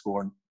chance of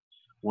scoring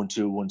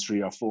 1-2,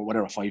 1-3 or 4,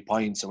 whatever, 5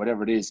 points or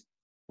whatever it is.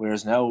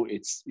 Whereas now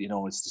it's, you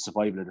know, it's the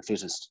survival of the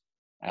fittest.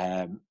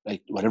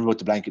 Like whatever with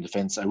the blanket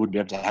defence, I wouldn't be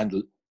able to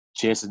handle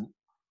chasing,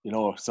 you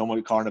know,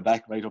 someone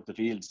cornerback right up the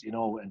field, you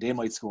know, and they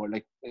might score.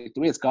 Like the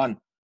way it's gone,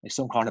 like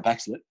some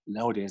cornerbacks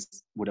nowadays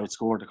would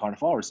outscore the corner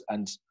forwards,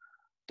 and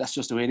that's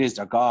just the way it is.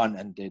 They're gone,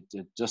 and they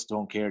just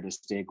don't care to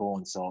stay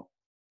going. So,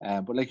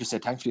 but like you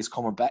said, thankfully it's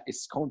coming back.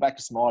 It's coming back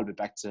a small bit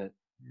back to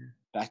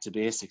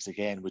basics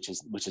again, which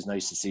is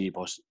nice to see.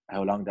 But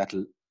how long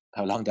that'll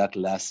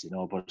last, you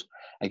know. But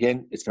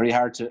again, it's very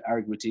hard to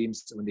argue with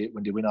teams when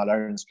they win All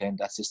Ireland's playing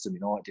that system. You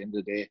know, at the end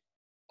of the day,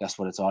 that's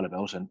what it's all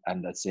about.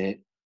 And I'd say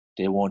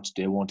they won't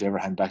ever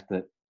hand back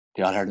the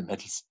All Ireland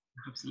medals.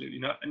 Absolutely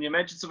not. And you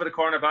mentioned some of the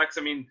cornerbacks.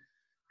 I mean,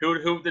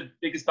 who the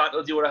biggest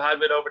battles you would have had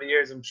with over the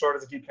years? I'm sure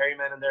there's a few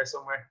Kerrymen in there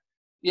somewhere.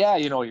 Yeah,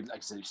 you know, like I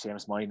said,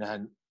 Seamus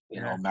Moynihan,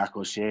 you know, Mark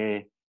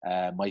O'Shea,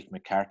 Mike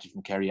McCarthy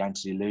from Kerry,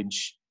 Anthony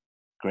Lynch,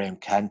 Graham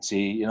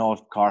Canty, you know,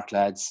 Cork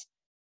lads,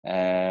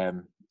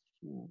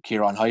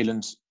 Kieran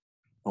Hyland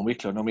from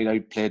Wicklow. I mean, I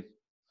played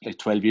like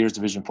 12 years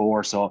Division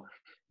 4, so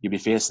you'd be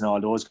facing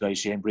all those guys,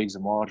 Shane Briggs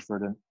in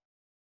Waterford and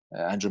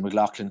Andrew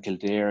McLaughlin,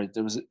 Kildare.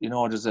 There's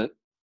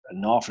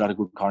an awful lot of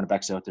good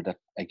cornerbacks out there that,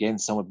 again,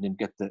 some of them didn't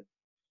get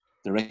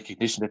the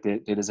recognition that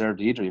they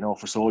deserved either, you know,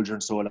 for soldiering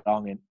so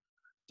long in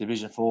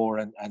Division 4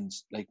 and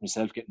like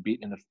myself getting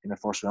beaten in the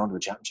first round of a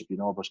championship, you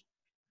know. But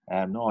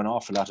no, an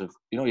awful lot of,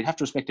 you know, you have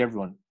to respect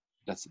everyone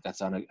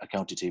that's on a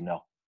county team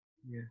now.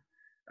 Yeah.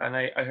 And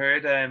I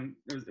heard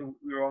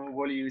we were on with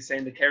Wooly, he was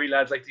saying the Kerry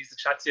lads like used to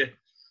chat to you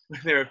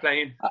when they were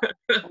playing.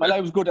 Well, I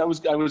was good. I was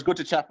good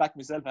to chat back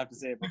myself, I have to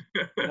say. But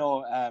you know,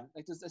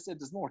 like I said,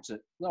 there's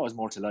always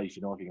more to life.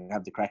 You know, if you can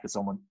have the crack at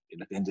someone,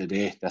 at the end of the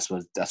day, that's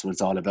what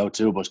it's all about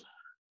too. But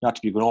not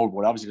to be going old,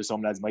 but obviously there's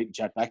some lads might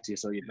chat back to you,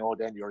 so you know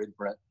then you're in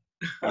for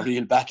a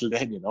real battle.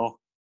 Then you know,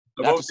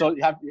 you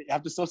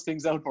have to suss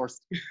things out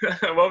first.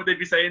 What would they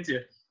be saying to you?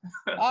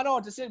 I know,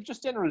 just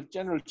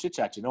general chit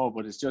chat, you know.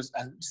 But it's just,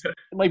 and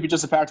it might be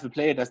just a part of the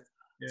play that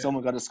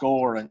someone got a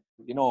score, and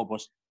you know.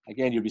 But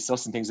again, you'll be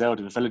sussing things out.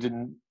 If a fella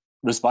didn't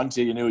respond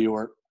to you, you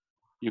knew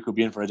you could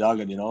be in for a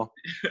dogging, you know.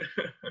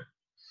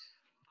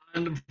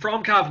 And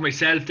from Cav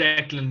myself,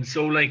 Declan,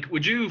 so like,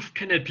 would you have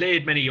kind of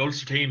played many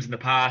Ulster teams in the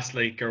past,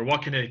 like, or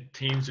what kind of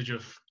teams would you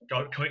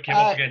have came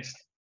up against?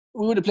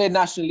 We would have played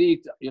National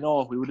League, you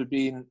know. We would have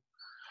been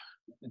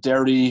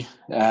Derry,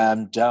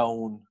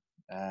 Down,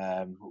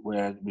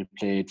 where we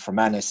played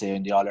Fermanagh, say,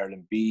 in the All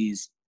Ireland Bs,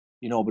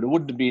 you know. But it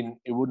wouldn't have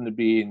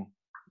been,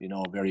 you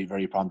know, very,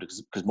 very prominent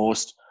because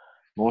most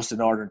of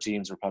the northern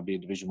teams were probably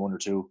in Division 1 or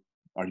 2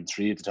 or even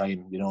 3 at the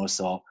time, you know.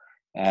 So,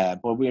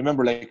 but we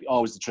remember, like,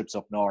 always the trips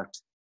up north.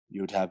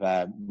 You'd have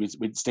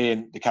we'd stay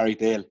in the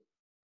Carrickdale,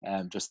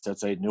 just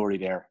outside Newry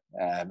there,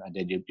 and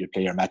then you'd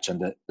play your match on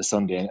the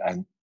Sunday,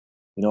 and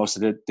you know, so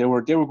they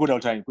were good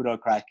old time, good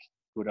old crack,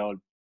 good old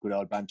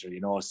banter,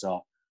 you know.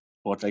 So,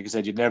 but like I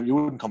said, you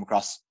wouldn't come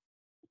across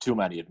too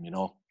many of them, you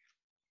know.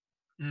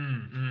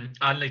 And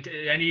like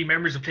any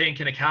memories of playing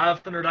kind of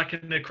Cavan or that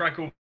kind of crack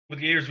over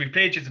the years? We've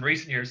played just in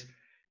recent years.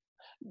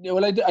 Yeah,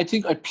 well, I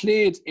think we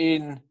played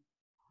in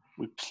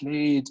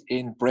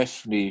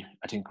Breffni.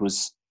 I think it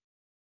was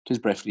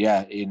Breffni,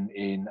 yeah,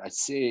 in I'd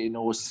say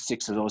in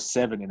 06 or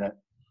 07 in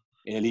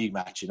a league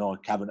match.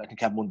 Cavan, I think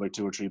Cavan won by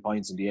 2 or 3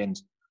 points in the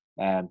end.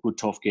 Good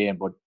tough game,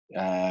 but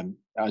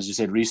as you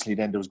said, recently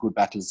then there was good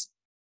battles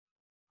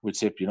with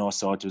Tip.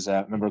 So it was.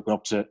 I remember going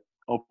up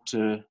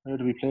to where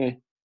did we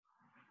play?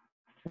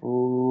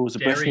 Oh, was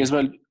it Breffni as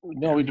well?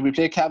 No, we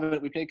played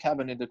Cavan. We played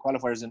Cavan in the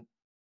qualifiers in,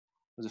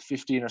 was it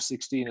 15 or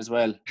 16 as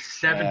well?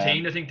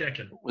 17, I think,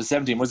 Declan. Was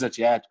 17, was it?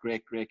 Yeah,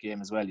 great game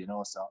as well,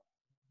 So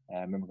I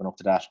remember going up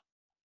to that.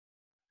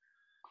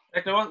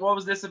 Declan, what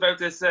was this about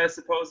this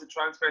supposed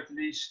transfer to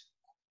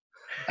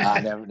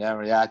Laois?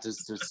 Never. Yeah,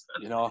 there's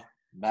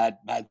mad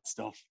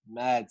stuff.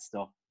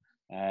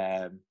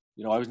 I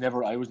was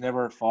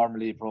never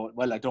formally approached.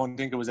 Well, I don't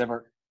think it was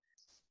ever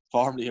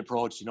formally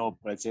approached,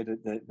 but I'd say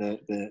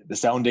that the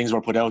soundings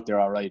were put out there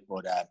all right,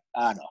 but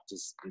no,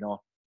 just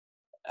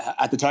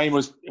at the time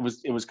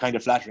it was kind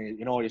of flattering,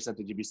 you said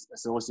that you'd be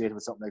associated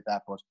with something like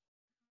that, but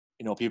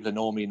people that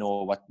know me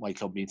know what my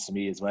club means to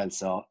me as well,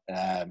 so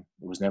there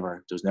was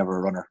never a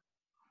runner.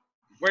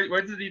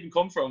 Where did it even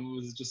come from?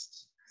 Was it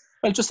just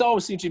just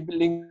always seemed to be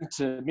linked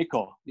to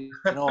Micko,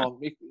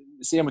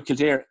 same with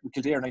Kildare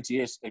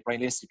 98, like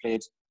Brian Lacey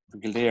played for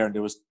Kildare, and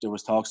there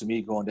was talks of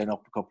me going then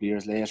up a couple of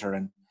years later,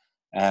 and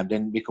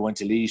then Micko went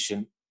to Laois,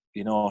 and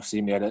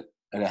seeing me at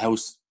a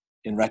house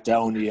in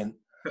Rathdowney, and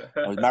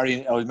I was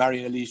marrying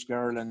a Laois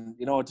girl, and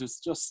it was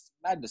just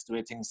madness the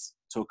way things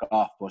took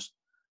off. But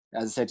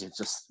as I said, it's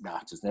just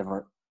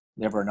never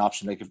an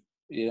option. Like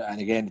and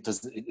again,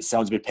 it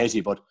sounds a bit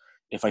petty, but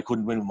if I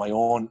couldn't win with my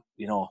own,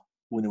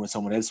 winning with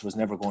someone else was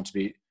never going to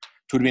be. It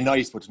would be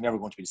nice, but it's never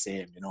going to be the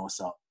same.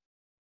 So.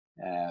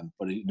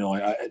 But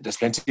there's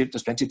plenty of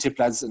Tip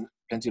lads and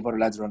plenty of other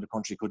lads around the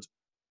country could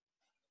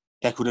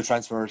have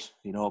transferred,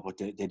 but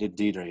they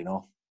didn't either,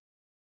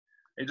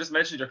 You just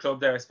mentioned your club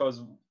there. I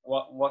suppose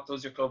what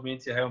does your club mean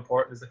to you? How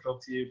important is the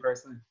club to you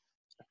personally?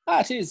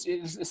 It is.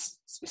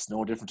 It's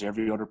no different to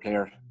every other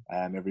player,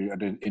 every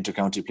other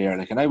inter-county player.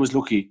 And I was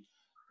lucky,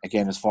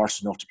 again, I was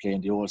fortunate enough to play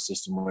in the old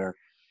system where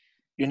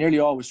you're nearly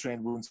always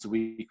trained once a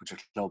week with your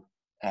club,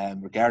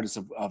 regardless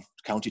of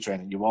county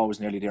training. You're always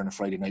nearly there on a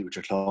Friday night with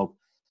your club.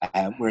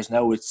 Whereas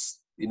now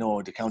it's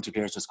the county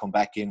players just come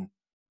back in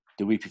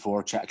the week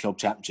before club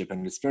championship,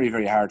 and it's very,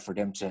 very hard for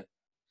them to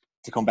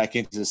come back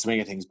into the swing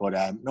of things. But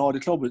no, the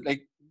club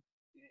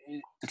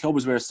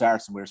is where it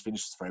starts and where it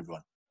finishes for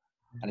everyone.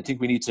 And I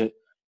think we need to,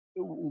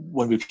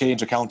 when we play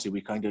inter-county,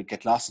 we kind of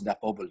get lost in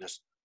that bubble that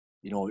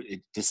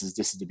this is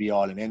the be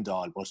all and end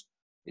all. But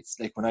it's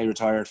like when I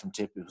retired from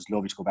Tip, it was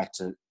lovely to go back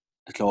to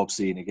the club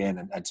scene again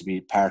and to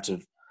be part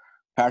of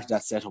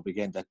that setup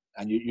again.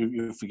 And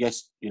you forget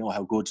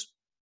how good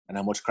and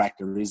how much crack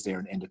there is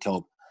there in the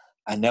club.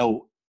 And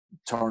now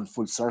turn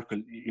full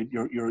circle,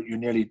 you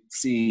nearly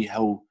see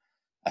how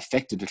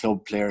affected the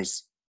club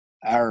players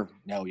are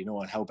now,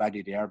 and how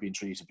badly they are being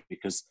treated,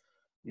 because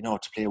to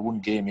play one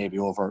game maybe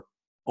over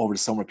the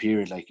summer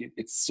period, like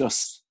it's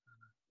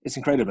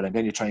incredible. And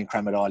then you try and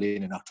cram it all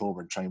in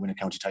October and try and win a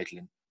county title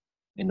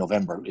in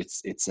November.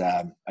 It's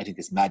I think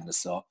it's madness.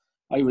 So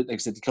I would, like I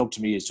said, the club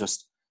to me is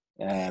just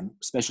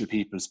special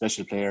people,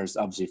 special players,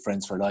 obviously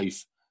friends for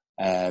life.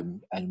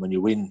 And when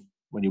you win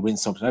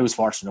something, I was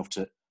fortunate enough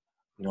to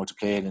to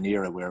play in an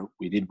era where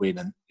we did win,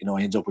 and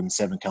I ended up winning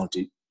 7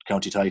 county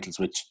titles,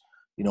 which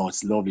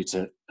it's lovely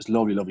to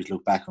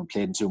look back on.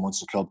 Played in 2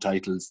 months of club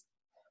titles,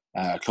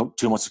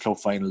 2 months of club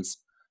finals.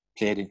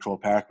 Played in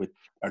Croke Park with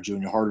our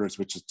junior hurlers,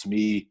 which is, to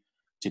me,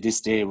 to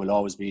this day, will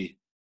always be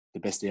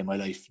the best day of my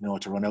life.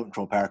 To run out in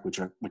Croke Park with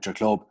your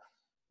club.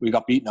 We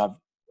got beaten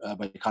up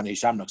by Connie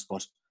Shamrocks,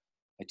 but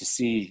to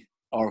see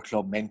our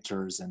club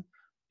mentors and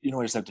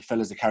yourself, the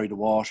fellas that carry the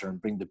water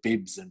and bring the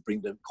bibs and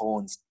bring the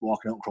cones,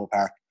 walking out in Croke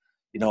Park,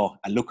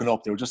 and looking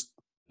up, they were just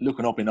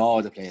looking up in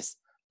all the place.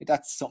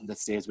 That's something that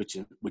stays with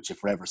you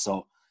forever.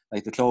 So,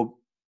 like the club,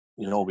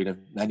 we'd have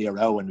many a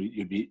row and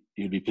you'd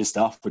be pissed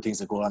off for things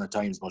that go on at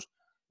times, but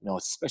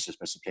it's a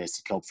special place,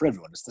 the club for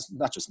everyone. It's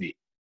not just me.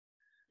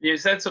 You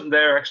said something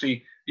there,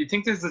 actually. Do you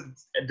think there's a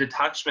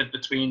detachment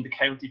between the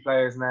county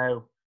players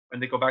now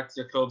when they go back to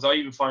their clubs? I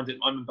even find it,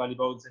 I'm in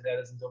Ballybones and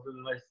Dennis in Dublin,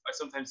 and I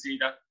sometimes see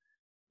that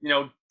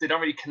they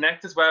don't really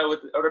connect as well with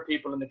other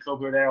people in the club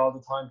who are there all the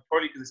time,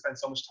 probably because they spend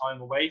so much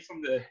time away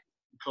from the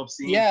club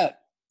scene.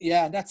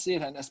 Yeah, that's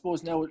it. And I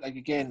suppose now, like,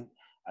 again,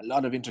 a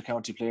lot of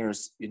inter-county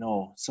players,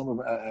 some of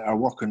them are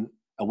working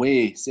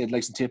away. Say,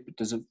 like in Tip,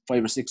 there's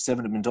 5 or 6,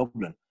 7 of them in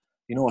Dublin.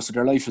 So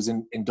their life is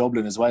in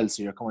Dublin as well.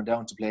 So you're coming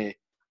down to play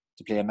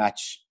a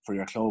match for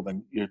your club,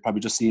 and you're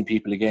probably just seeing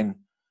people again,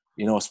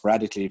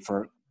 sporadically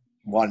for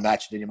one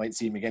match, and then you might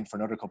see them again for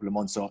another couple of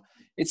months. So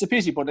it's a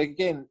pity, but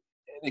again,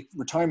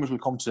 retirement will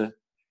come to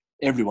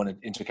everyone at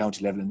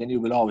inter-county level, and then you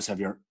will always have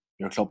your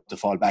club to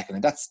fall back in,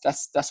 and that's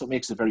what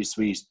makes it very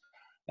sweet.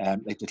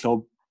 Like the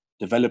club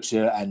develops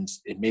you and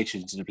it makes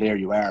you into the player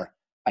you are,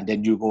 and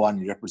then you go on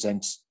and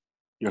represent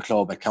your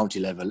club at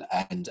county level.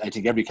 And I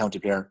think every county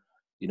player,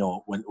 you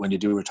know, when they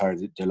do retire,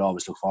 they'll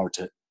always look forward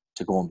to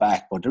going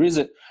back. But there is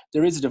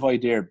a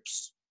divide there,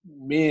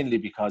 mainly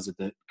because of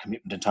the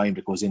commitment and time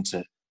that goes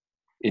into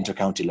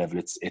inter-county level.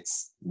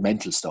 It's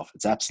mental stuff.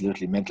 It's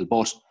absolutely mental.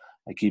 But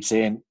I keep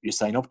saying, you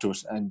sign up to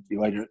it, and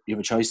you have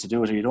a choice to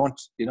do it or you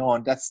don't, you know,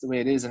 and that's the way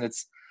it is. And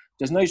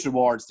there's nice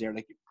rewards there.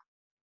 Like,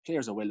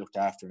 players are well looked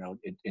after now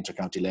at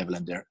inter-county level,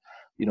 and they're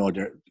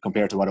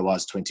compared to what it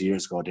was 20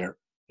 years ago, they're,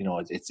 you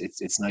know,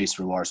 it's nice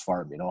rewards for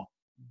them, you know.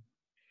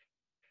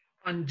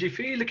 And do you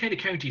feel the kind of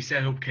county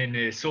setup kind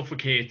of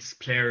suffocates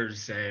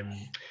players,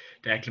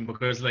 Declan?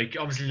 Because, like,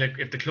 obviously, like,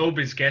 if the club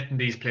is getting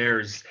these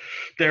players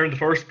there in the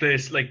first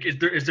place, like, is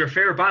there a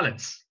fair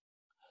balance?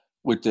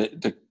 With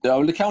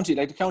the county,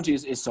 like, the county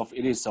is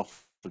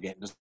suffocating.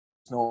 There's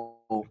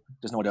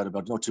no doubt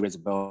about it. No two ways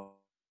about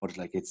it.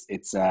 Like,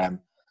 it's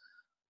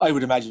I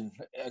would imagine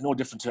no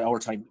different to our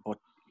time, but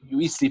you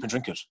eat, sleep, and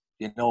drink it,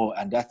 you know,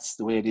 and that's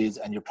the way it is.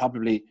 And you're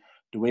probably,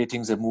 the way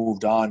things have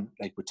moved on,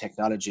 like with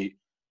technology,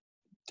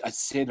 I'd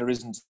say there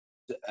isn't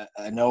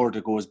an hour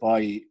that goes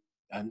by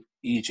and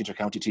each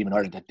inter-county team in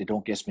Ireland that they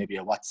don't get maybe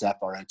a WhatsApp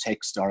or a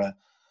text or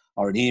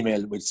an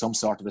email with some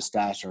sort of a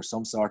stat or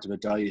some sort of a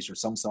diet or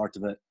some sort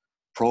of a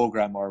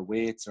program or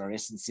weights or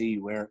S&C,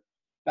 where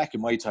back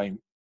in my time,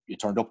 you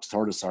turned up to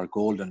Thurles or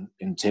Golden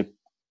in Tip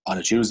on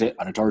a Tuesday,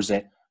 on a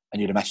Thursday, and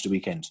you had a match the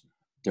weekend.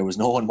 There was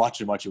no one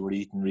watching what you were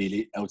eating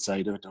really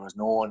outside of it. There was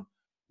no one,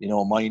 you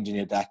know, minding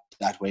you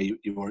that way.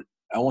 You were,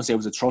 I won't say it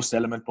was a trust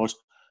element, but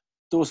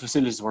those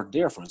facilities weren't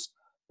there for us.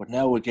 But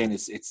now again,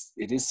 it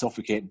is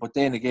suffocating. But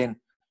then again,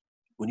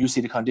 when you see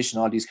the condition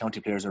all these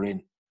county players are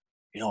in,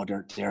 you know,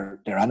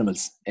 they're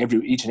animals.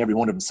 Each and every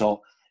one of them.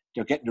 So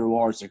they're getting the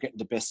rewards. They're getting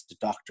the best of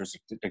doctors.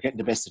 They're getting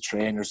the best of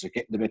trainers. They're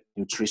getting the best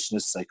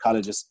nutritionists,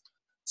 psychologists.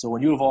 So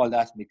when you have all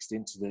that mixed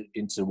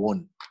into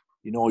one,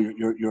 you know,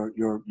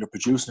 you're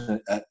producing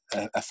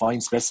a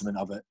fine specimen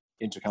of an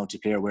inter-county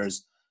player.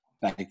 Whereas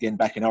back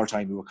in our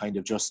time, we were kind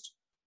of just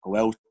go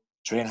out,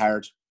 train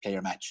hard, play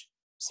your match.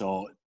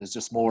 So there's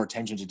just more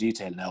attention to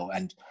detail now.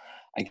 And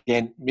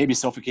again, maybe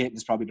suffocating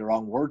is probably the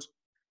wrong word,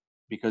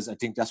 because I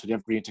think that's what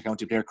every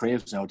inter-county player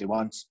craves now. They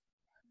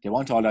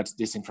want all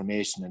this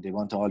information, and they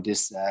want all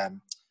this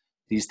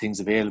these things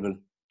available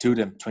to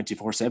them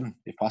 24/7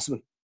 if possible.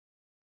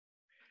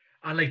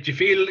 And, like, do you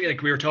feel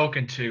like, we were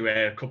talking to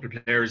a couple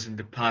of players in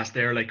the past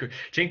there, like, do you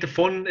think the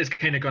fun is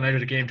kind of gone out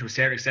of the game to a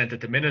certain extent at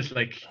the minute?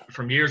 Like,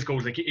 from years ago,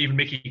 like, even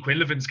Mickey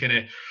Quinlivan's kind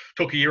of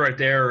took a year out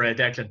there,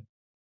 Declan.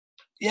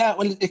 Yeah,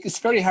 well, it's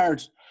very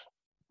hard.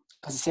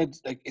 As I said,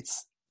 like,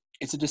 it's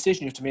a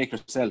decision you have to make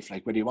yourself,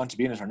 like, whether you want to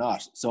be in it or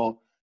not.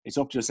 So it's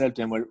up to yourself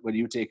then whether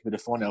you take a bit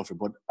of fun out of it.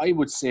 But I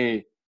would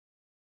say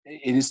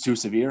it is too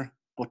severe.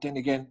 But then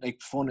again,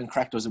 like, fun and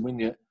crack doesn't win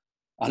you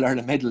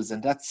All-Ireland medals,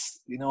 and that's,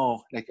 you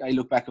know, like, I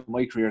look back at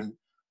my career and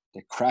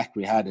the crack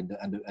we had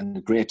and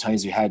the great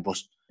times we had, but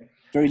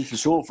very little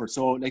show for it.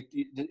 So, like,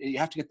 you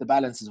have to get the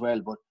balance as well.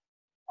 But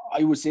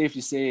I would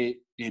safely say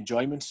the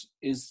enjoyment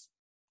is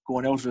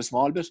going out for a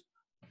small bit,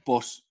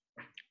 but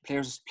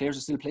players are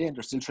still playing,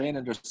 they're still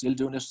training, they're still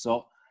doing it.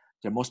 So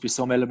there must be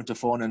some element of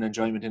fun and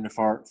enjoyment in it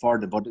for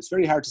them. But it's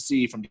very hard to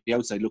see from the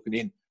outside looking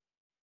in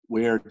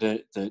where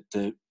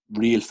the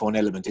real fun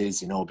element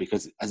is, you know,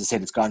 because, as I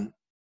said, it's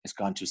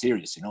gone too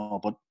serious, you know.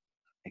 But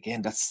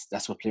again,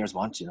 that's what players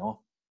want, you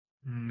know.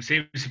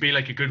 Seems to be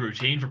like a good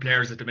routine for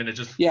players at the minute.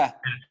 Just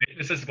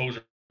fitness, I suppose,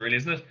 really,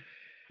 isn't it?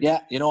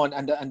 Yeah, you know,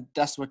 and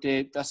that's what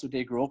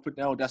they grew up with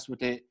now. That's what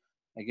they,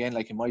 again,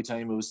 like in my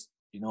time, it was,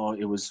 you know,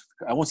 it was,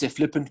 I won't say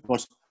flippant,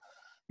 but,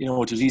 you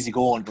know, it was easy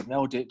going. But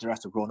now they're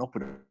after growing up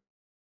with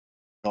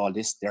all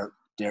this. That's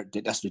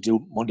what they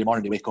do. Monday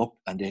morning they wake up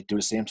and they do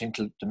the same thing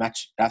till the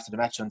match, after the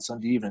match on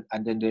Sunday evening,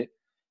 and then they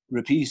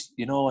repeat,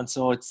 you know. And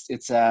so it's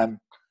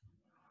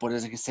but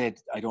as I said,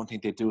 I don't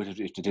think they'd do it if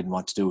they didn't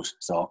want to do it.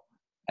 So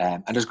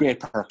and there's great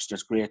perks,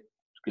 there's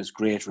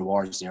great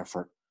rewards there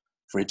for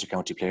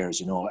inter-county players,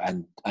 you know,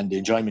 and the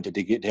enjoyment that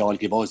they all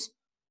give us.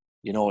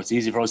 You know, it's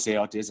easy for us to say,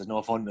 oh, this is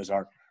no fun,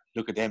 or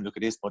look at them, look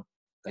at this, but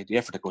like, the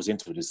effort that goes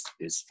into it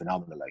is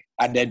phenomenal. Like,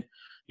 and then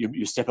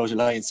you step out of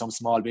line some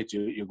small bit,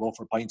 you go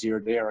for a pint here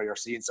or there, or you're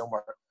seeing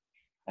somewhere,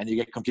 and you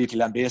get completely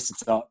lambasted.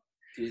 So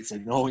it's a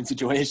no-win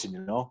situation,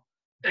 you know.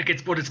 Like,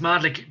 it's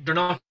mad. Like, they're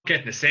not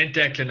getting a cent,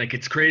 Declan. Like,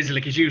 it's crazy.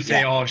 Like, as you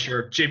say, oh,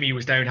 sure, Jimmy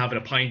was down having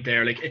a pint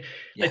there. Like,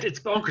 it's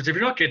bonkers if you're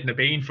not getting a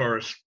bean for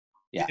it.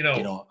 Yeah, you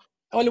know.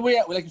 Well,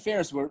 like, in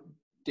fairness,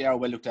 they are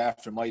well looked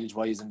after mileage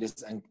wise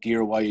and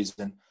gear wise,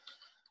 and,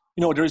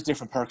 you know, there is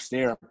different perks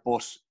there.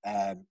 But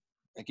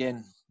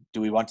again,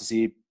 do we want to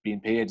see it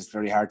being paid? It's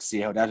very hard to see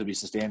how that'll be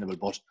sustainable.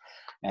 But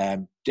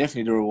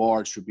definitely the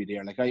reward should be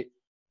there. Like,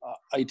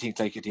 I think,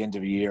 like, at the end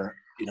of the year,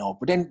 you know,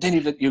 but then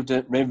you have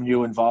the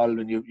revenue involved,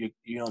 and you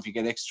know, if you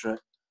get extra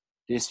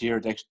this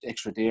here,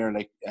 extra there,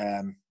 like,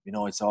 you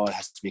know, it's all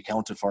has to be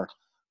accounted for.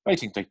 I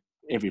think, like,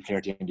 every player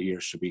at the end of the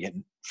year should be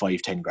getting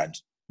 5-10 grand,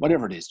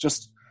 whatever it is,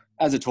 just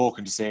as a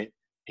token to say,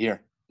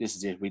 here, this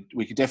is it.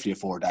 We could definitely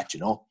afford that, you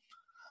know.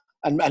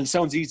 And it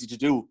sounds easy to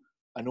do.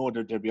 I know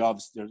that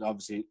there's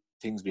obviously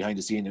things behind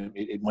the scene,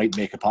 it might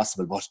make it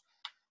possible. But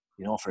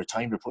for the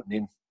time you're putting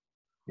in,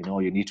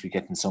 you need to be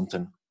getting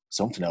something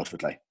out of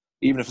it, like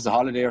even if it's a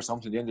holiday or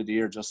something at the end of the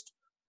year, just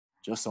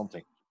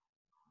something.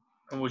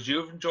 And would you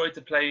have enjoyed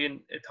to play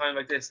in a time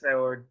like this now,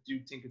 or do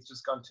you think it's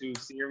just gone too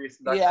serious?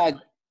 Yeah.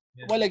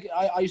 Well, like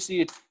I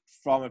see it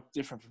from a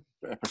different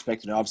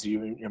perspective.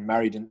 Obviously, you're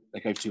married and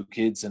like I have 2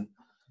 kids, and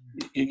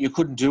you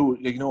couldn't do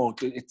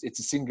it's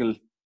a single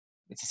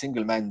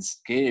man's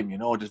game.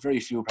 There's very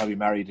few probably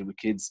married with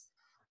kids,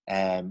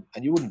 and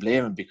you wouldn't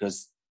blame them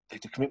because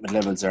like the commitment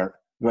levels are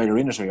you're either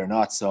in it or you're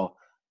not. So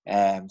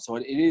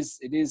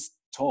it is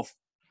tough.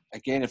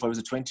 Again, if I was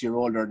a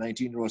 20-year-old or a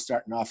 19-year-old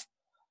starting off,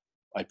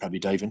 I'd probably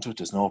dive into it.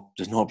 There's no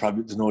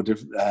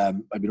different.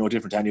 I'd be no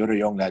different to any other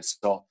young lads.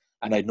 So,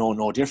 and I'd know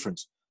no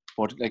different.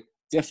 But like,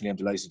 definitely, I'm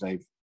delighted I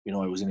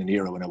was in an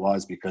era when I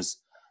was, because,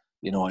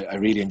 I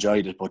really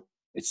enjoyed it. But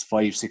it's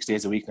 5-6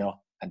 days a week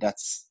now, and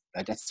that's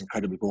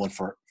incredibly going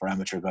for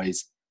amateur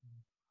guys.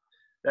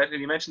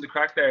 You mentioned the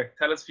crack there.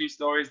 Tell us a few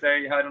stories there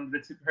you had under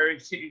the Tipperary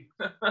team.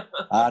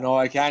 No,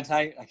 I can't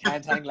hang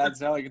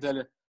lads now. I can tell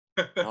you.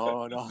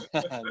 No, no.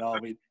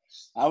 We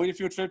had a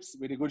few trips.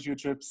 We had a good few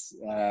trips.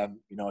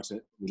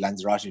 To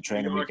Lanzarote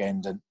training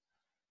weekend and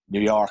New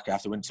York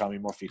after winning Tommy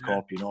Murphy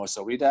Cup.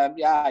 So we'd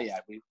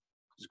we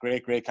was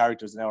great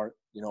characters in our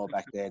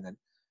back then, and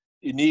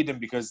you need them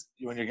because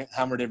when you're getting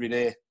hammered every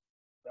day.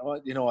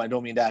 I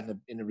don't mean that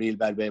in a real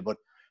bad way, but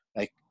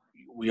like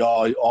we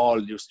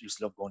all used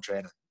to love going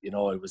training.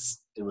 It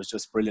was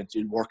just brilliant.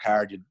 You'd work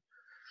hard.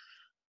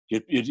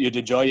 You'd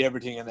enjoy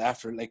everything, and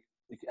after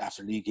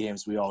league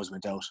games, we always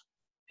went out.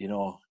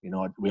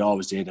 We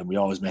always did, and we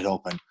always met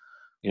up, and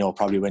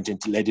probably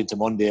led into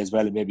Monday as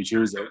well, and maybe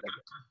Tuesday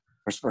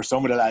for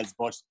some of the lads.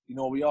 But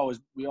we always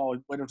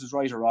whether it was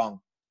right or wrong,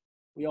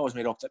 we always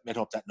met up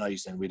that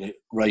night, and we had a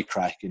right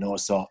crack.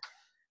 So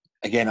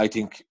again, I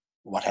think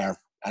what harm,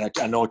 and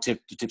I know the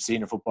Tip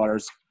senior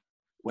footballers,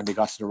 when they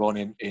got to the run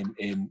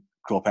in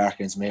Croke Park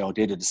against Mayo,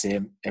 they did the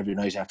same every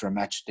night after a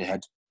match. They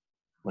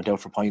went out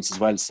for points as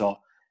well. So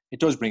it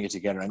does bring it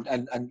together,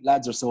 and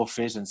lads are so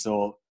fit and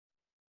so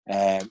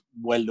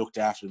well looked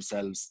after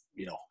themselves.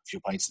 A few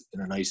pints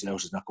in a night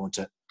out is not going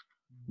to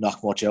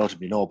knock much out of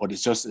them, but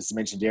it's just, as I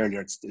mentioned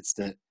earlier, it's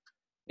the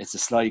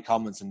sly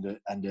comments and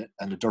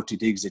the dirty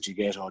digs that you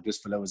get. Oh, this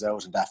fellow was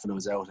out and that fellow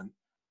was out, and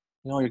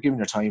you're giving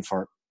your time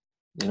for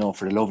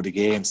for the love of the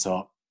game.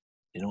 So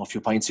a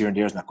few pints here and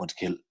there is not going to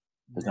kill.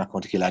 It's not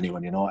going to kill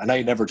anyone, And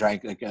I never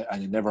drank, but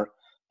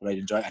I'd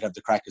enjoy. I'd have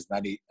the crack as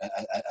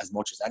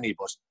much as any,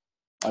 but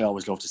I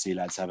always love to see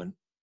lads having.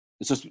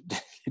 It's just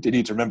they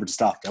need to remember to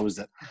stop. That was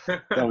the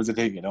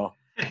thing,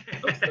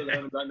 I'm still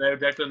learning that now,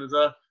 Declan, as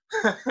well.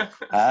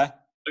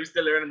 I'm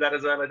still learning that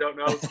as well. I don't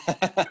know.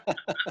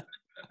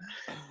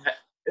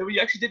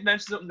 We actually did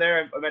mention something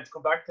there. I meant to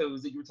come back to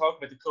was that you were talking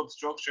about the club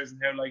structures and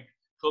how like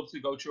clubs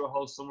could go through a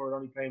whole summer with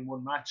only playing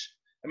one match.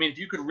 I mean, if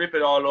you could rip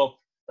it all up,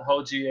 the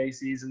whole GA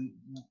season,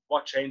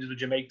 what changes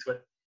would you make to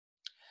it?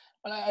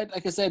 Well,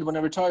 like I said, when I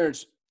retired,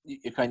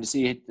 you kind of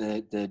see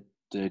the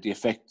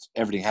effect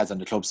everything has on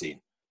the club scene,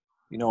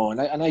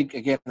 And I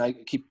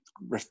keep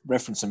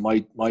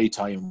referencing my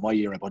time, my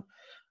era, but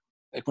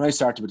like when I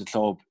started with the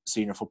club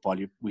senior football,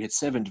 we had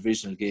 7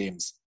 divisional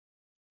games,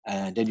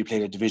 and then you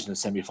played a divisional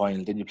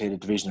semi-final, then you played a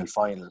divisional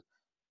final,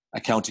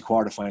 a county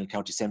quarter-final,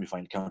 county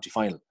semi-final, county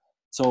final.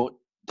 So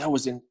that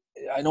was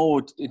I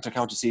know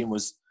inter-county scene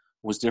was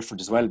different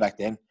as well back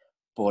then,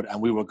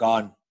 and we were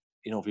gone.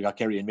 If we got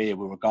Kerry and Mayo,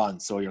 we were gone.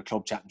 So your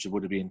club championship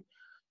would have been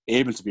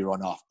able to be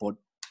run off. But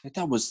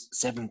that was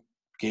 7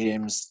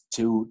 games,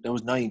 that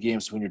was 9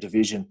 games to win your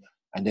division,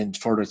 and then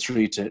further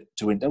 3 to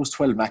win. That was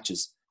 12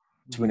 matches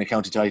to win a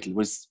county title.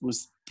 Was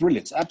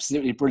brilliant,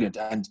 absolutely brilliant.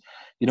 And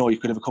you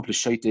could have a couple of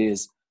shite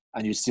days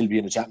and you'd still be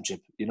in the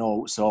championship.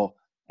 So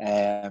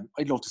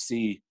I'd love to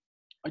see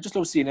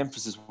an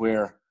emphasis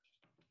where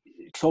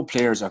club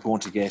players are going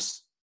to get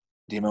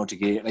the amount of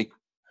game. Like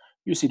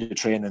you see the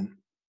training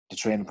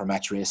per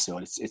match race, so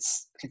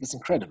it's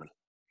incredible.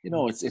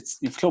 It's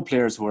you've club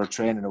players who are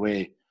training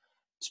away,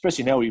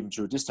 especially now, even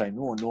through this time.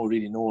 No one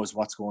really knows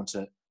what's going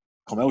to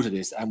come out of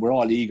this, and we're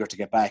all eager to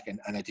get back. And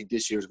I think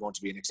this year is going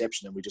to be an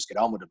exception, and we just get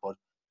on with it. But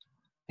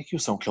I think you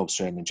have some clubs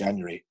training in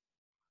January,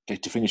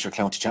 like to finish your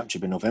county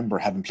championship in November,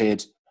 having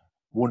played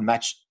one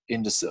match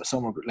in the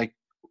summer. Like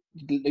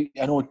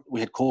I know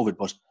we had COVID,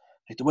 but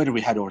like the weather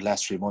we had over the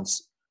last 3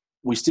 months,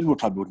 we still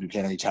wouldn't be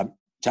playing any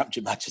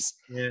championship matches.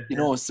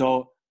 Yeah.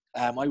 So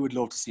I would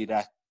love to see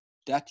that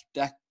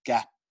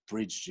gap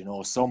bridged.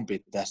 Some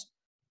bit that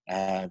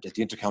the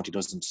intercounty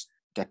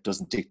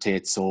doesn't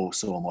dictate so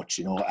much.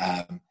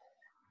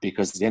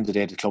 Because at the end of the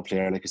day, the club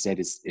player, like I said,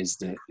 is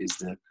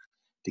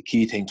the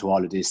key thing to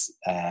all of this.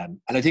 And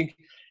I think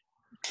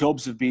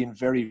clubs have been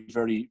very,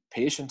 very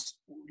patient.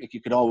 Like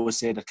you could always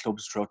say that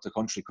clubs throughout the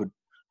country could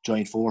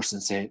join force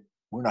and say,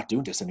 we're not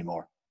doing this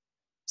anymore.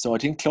 So I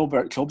think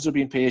clubs are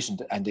being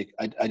patient, and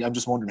I'm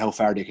just wondering how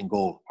far they can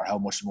go or how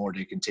much more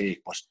they can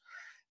take.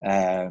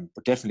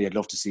 But definitely, I'd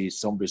love to see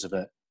some bit of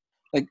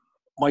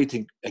my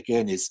thing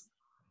again is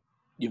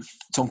you've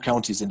some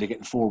counties and they're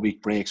getting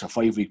 4-week breaks or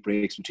 5-week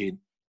breaks between,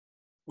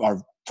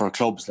 or for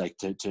clubs like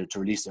to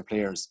release their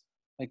players.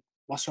 Like,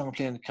 what's wrong with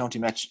playing a county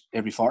match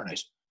every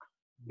fortnight?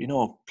 You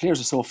know,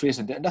 players are so fit,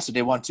 and that's what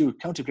they want to.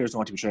 County players don't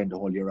want to be trained the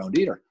whole year round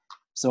either.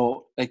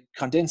 So, like,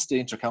 condense the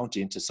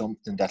inter-county into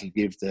something that'll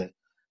give the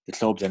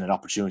club then an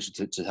opportunity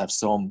to have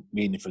some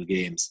meaningful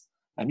games.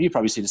 And you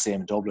probably see the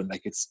same in Dublin.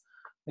 Like, it's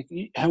like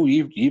how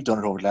you've done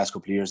it over the last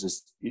couple of years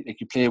is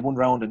like you play one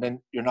round and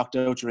then you're knocked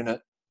out. You're in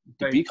the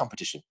B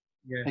competition.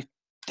 Yeah, like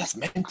that's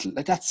mental.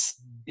 Like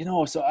that's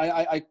So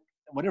I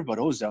whatever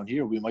about us down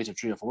here, we might have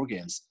 3 or 4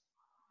 games.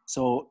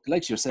 So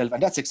like yourself,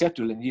 and that's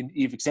acceptable, and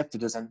you've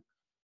accepted it, and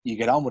you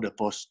get on with it.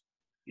 But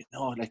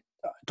like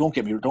don't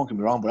get me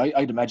wrong, but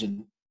I'd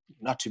imagine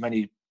not too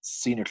many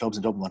senior clubs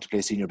in Dublin want to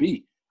play Senior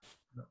B.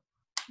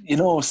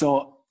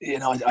 So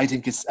I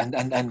think it's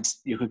and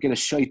you could get a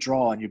shite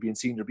draw and you'd be in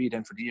Senior B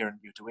then for the year, and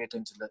you have to wait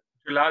until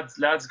your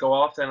lads go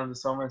off then on the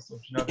summer and stuff.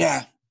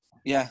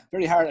 Yeah,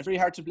 very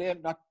hard to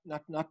blame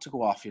not to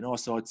go off.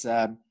 So it's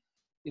I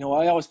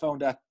always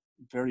found that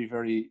very,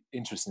 very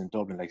interesting in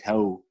Dublin, like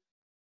how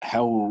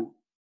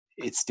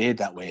it stayed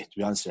that way. To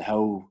be honest,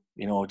 how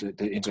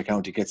the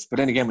inter-county gets. But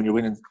then again, when you're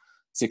winning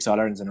 6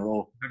 All-Irelands in a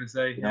row, I'm going to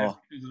say, who's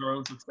the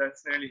road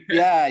success nearly.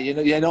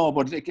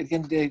 But at the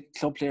end of the day,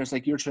 club players,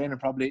 like, you're training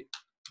probably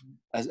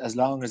as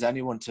long as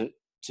anyone to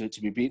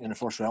be beaten in the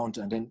first round,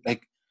 and then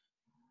like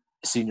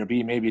Senior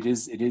B, maybe it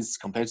is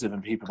competitive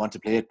and people want to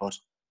play it, but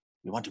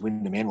you want to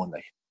win the main one,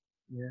 like.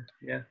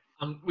 Yeah.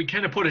 We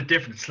kind of put a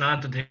different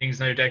slant on things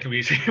now,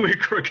 Declan.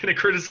 We're kind of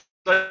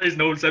criticising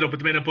the old setup at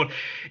the minute, but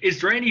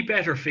is there any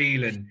better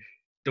feeling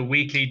the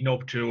week leading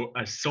up to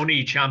a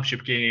sunny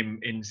championship game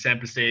in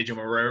Semple Stadium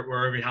or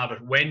wherever you have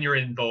it when you're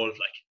involved?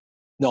 Like,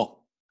 no,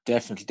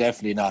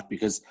 definitely not,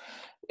 because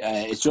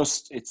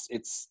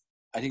it's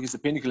I think it's the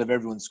pinnacle of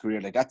everyone's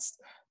career. Like, that's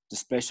the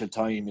special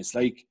time. It's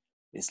like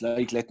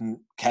letting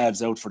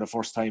calves out for the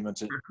first time, and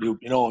you're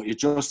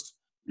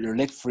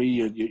let free.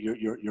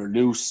 You're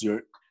loose.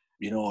 You're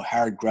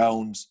hard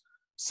ground,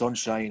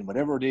 sunshine,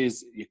 whatever it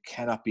is. You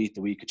cannot beat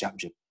the week of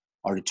championship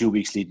or the 2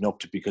 weeks leading up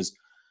to, because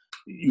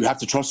you have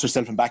to trust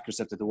yourself and back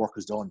yourself that the work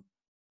is done,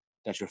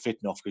 that you're fit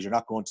enough, because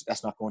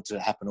that's not going to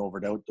happen over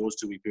those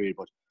 2 week period.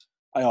 But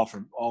I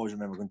always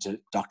remember going to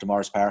Dr.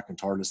 Morris Park in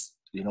Thurles,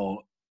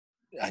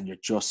 and you're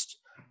just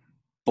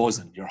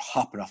buzzing, you're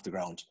hopping off the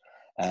ground,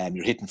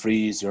 you're hitting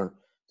frees, the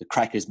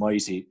crack is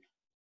mighty.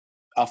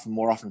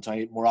 More often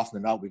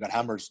than not, we got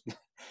hammered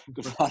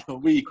the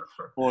following week,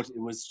 but it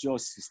was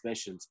just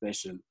special.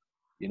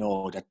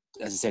 That,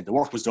 as I said, the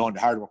work was done, the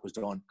hard work was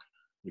done.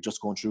 We're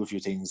just going through a few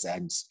things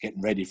and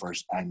getting ready for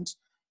it. And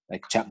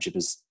like championship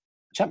is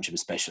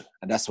special,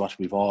 and that's what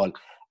we've all.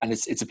 And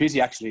it's a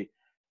pity, actually.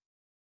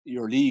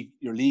 Your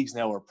leagues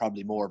now are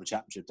probably more of a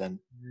championship than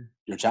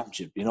your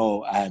championship.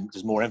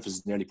 There's more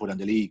emphasis nearly put on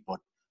the league, but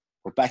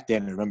back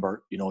then, I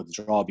remember, the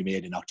draw will be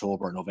made in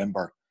October or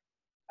November.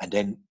 And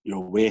then you're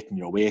waiting,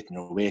 you're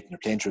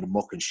playing through the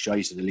muck and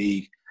shite of the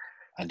league.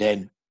 And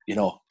then,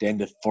 then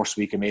the first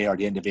week of May or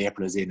the end of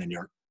April is in, and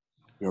you're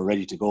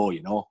ready to go,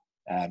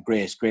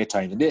 Great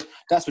time. And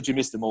that's what you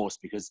miss the most,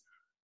 because at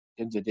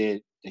the end of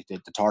the day,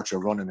 the torture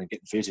of running and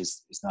getting fit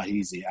is not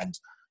easy. And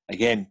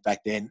again, back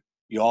then,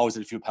 you always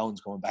had a few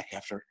pounds coming back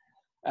after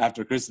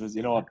Christmas,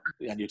 and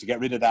you have to get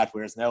rid of that,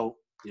 whereas now,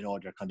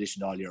 they're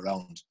conditioned all year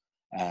round.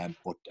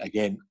 But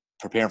again,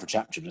 preparing for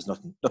championship, there's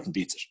nothing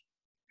beats it.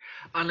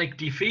 And like,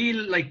 do you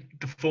feel like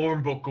the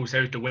form book goes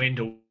out the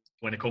window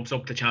when it comes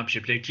up to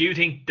championship? Like, do you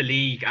think the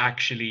league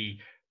actually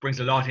brings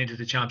a lot into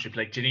the championship?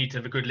 Like, do you need to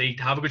have a good league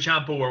to have a good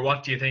champo, or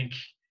what do you think?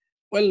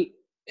 Well,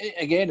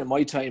 again, in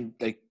my time,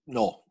 like,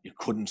 no, you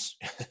couldn't,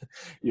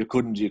 you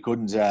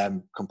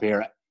couldn't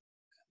compare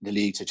the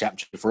league to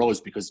championship for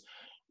us, because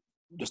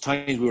there's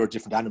times we were a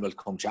different animal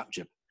come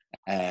championship.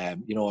 I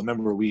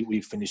remember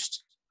we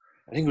finished,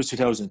 I think it was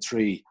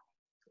 2003.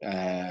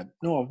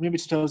 No, maybe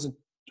 2000.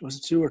 Was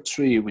it 2 or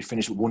 3? We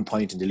finished with 1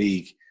 point in the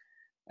league,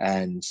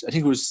 and I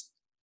think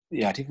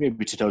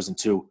maybe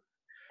 2002,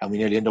 and we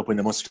nearly end up winning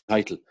the Munster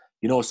title.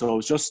 So it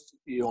was just,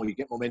 you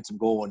get momentum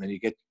going, and you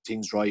get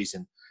things right,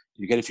 and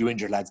you get a few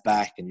injured lads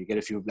back, and you get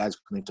a few lads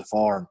coming into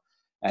form.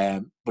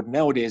 But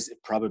nowadays, it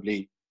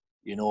probably,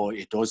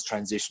 it does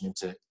transition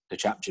into the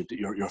championship,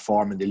 your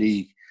form in the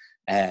league.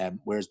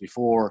 Whereas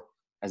before,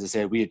 as I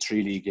said, we had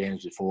 3 league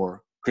games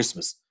before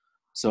Christmas,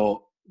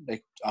 so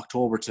like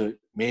October to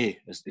May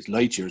is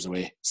light years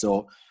away.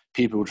 So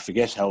people would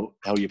forget how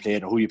you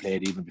played or who you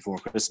played even before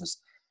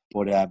Christmas.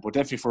 But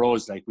definitely for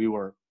us, like, we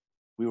were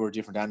a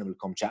different animal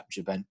come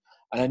championship. And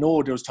I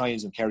know there was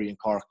times in Kerry and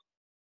Cork,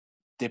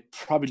 they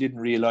probably didn't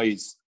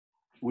realise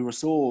we were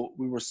so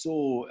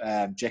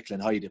Jekyll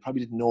and Hyde. They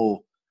probably didn't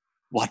know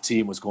what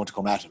team was going to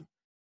come at them.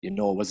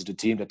 Was it the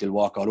team that they'll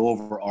walk all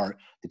over, or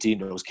the team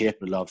that was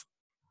capable of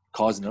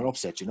causing an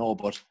upset?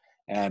 But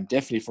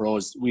definitely for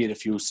us, we had a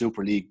few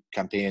Super League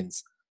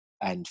campaigns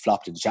and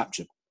flopped in the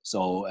championship.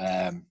 So,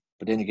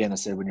 but then again, I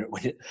said,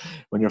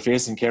 when you're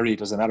facing Kerry, it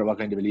doesn't matter what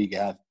kind of a league you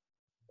have.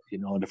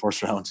 In the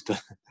first round,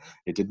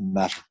 it didn't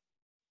matter.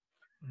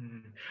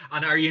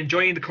 And are you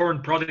enjoying the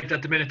current product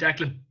at the minute,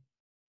 Declan?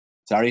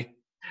 Sorry?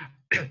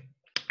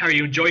 Are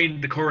you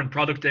enjoying the current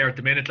product there at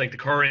the minute, like the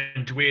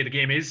current way the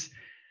game is?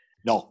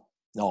 No.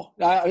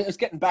 It's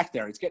getting back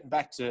there. It's getting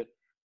back to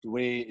the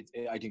way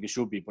I think it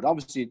should be. But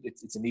obviously,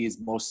 it's a needs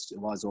most it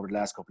was over the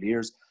last couple of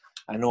years.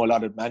 I know a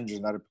lot of managers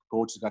and a lot of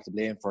coaches got to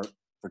blame for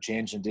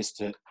changing this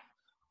to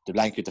the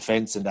blanket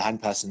defence and the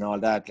hand pass and all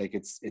that. Like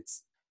it's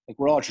like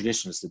we're all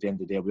traditionalists at the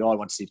end of the day. We all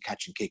want to see it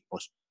catch and kick,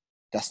 but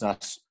that's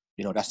not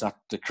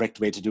the correct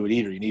way to do it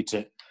either. You need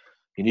to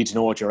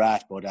know what you're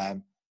at. But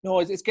no,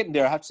 it's getting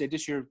there. I have to say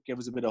this year gave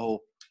us a bit of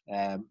hope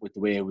with the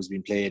way it was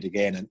being played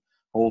again, and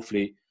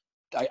hopefully,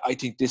 I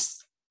think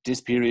this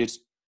period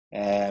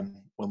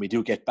when we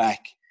do get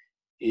back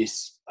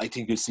I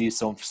think you'll see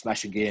some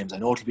smashing games. I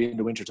know it'll be in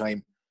the winter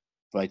time,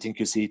 but I think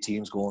you'll see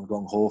teams going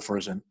ho for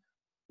it and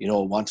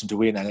wanting to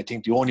win. And I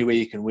think the only way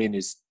you can win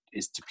is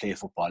to play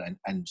football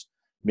and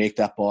make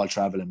that ball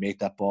travel and make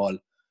that ball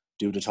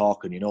do the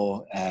talking.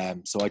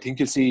 So I think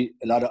you'll see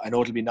a lot of. I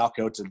know it'll be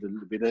knockouts and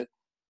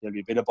there'll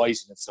be a bit of bite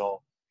in it.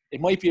 So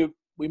it might be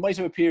we might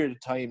have a period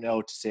of time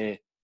now to say,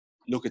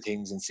 look at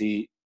things and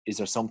see, is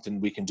there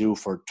something we can do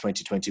for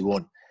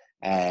 2021?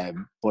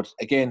 But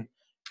again,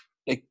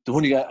 like the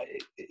one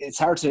it's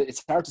hard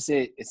to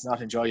say it's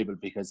not enjoyable,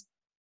 because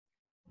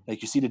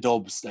like you see the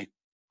Dubs, like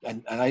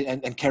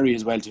and Kerry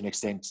as well to an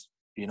extent,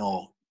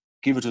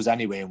 give it to us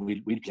anyway and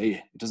we'll play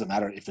it. It doesn't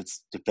matter if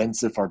it's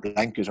defensive or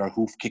blanket or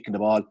hoof kicking the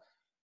ball,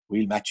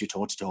 we'll match you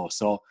toe to toe.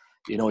 So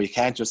you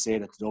can't just say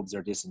that the Dubs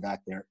are this and that.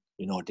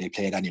 They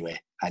play it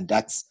anyway, and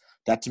that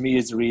to me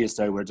is the real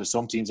style, where there's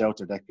some teams out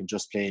there that can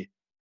just play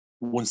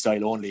one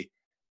style only,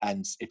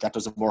 and if that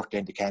doesn't work,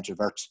 then they can't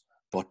revert.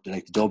 But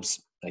like the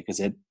Dubs, like I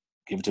said,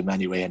 give it to them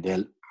anyway, and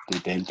they'll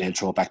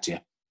throw it back to you.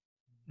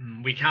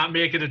 We can't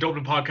make it a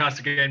Dublin podcast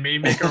again. Me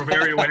and Mick are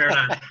very aware of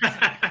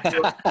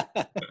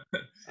that.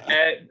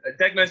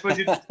 Declan, I suppose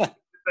you said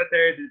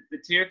there the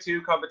Tier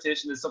 2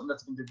 competition is something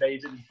that's been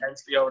debated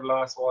intensely over the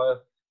last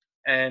while.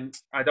 And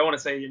I don't want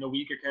to say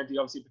weaker county,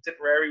 obviously, but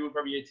Tipperary would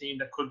probably be a team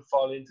that could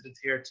fall into the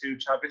Tier 2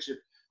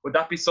 championship. Would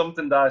that be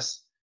something that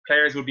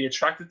players would be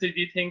attracted to, do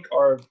you think,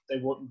 or they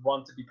wouldn't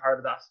want to be part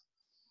of that?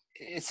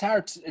 It's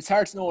hard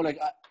to know. Like,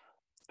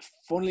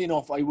 funnily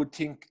enough, I would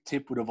think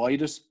Tip would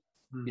avoid it,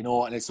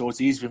 and so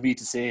it's easy for me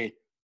to say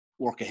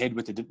work ahead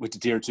with the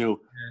Tier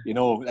 2. Yeah.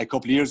 Like a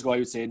couple of years ago, I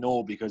would say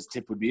no, because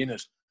Tip would be in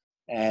it.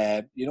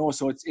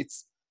 So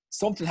it's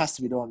something has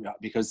to be done,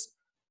 because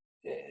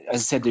as I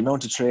said, the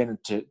amount of training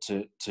to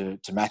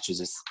matches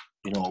is,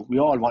 we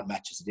all want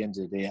matches at the end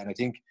of the day, and I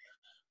think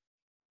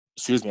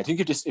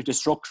if the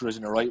structure is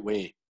in the right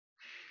way,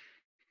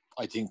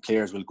 I think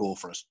players will go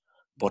for it.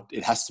 But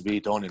it has to be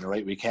done in the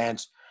right way. We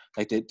can't,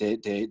 like they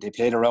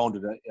played around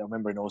with it. I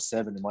remember in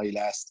 2007, in my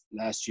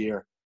last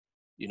year,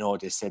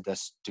 they said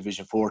that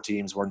Division 4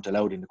 teams weren't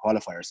allowed in the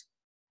qualifiers,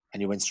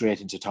 and you went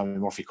straight into Tommy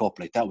Murphy Cup.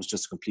 Like, that was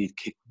just a complete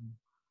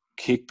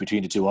kick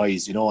between the two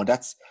eyes, and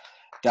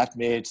that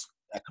made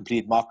a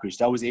complete mockery.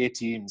 So that was 8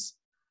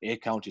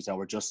 counties that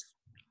were just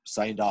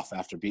signed off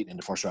after beating in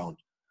the first round.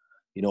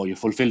 You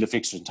fulfilled the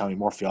fixtures in Tommy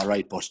Murphy, all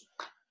right, but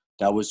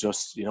that was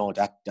just,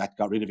 that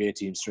got rid of 8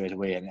 teams straight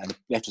away, and it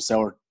left a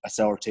sour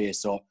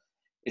taste. So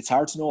it's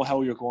hard to know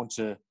how it's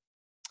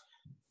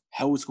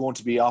going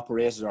to be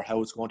operated or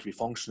how it's going to be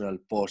functional,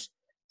 but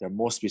there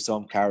must be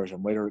some carrot,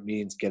 and whether it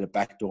means get a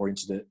back door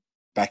into the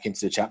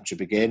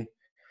championship again,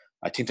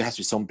 I think there has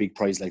to be some big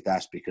prize like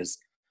that, because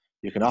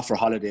you can offer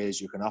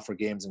holidays, you can offer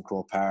games in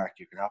Croke Park,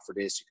 you can offer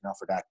this, you can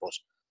offer that, but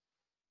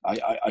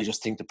I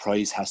just think the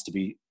prize has to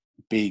be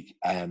big,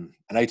 and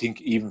I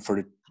think even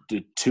for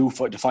the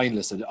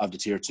finalists of the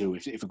Tier 2,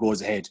 if it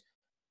goes ahead,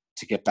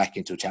 to get back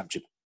into a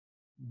championship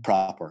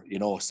proper,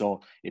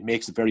 so it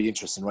makes it very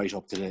interesting right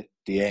up to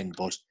the end.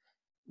 But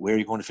where are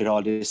you going to fit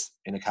all this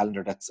in a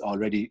calendar that's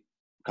already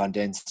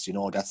condensed?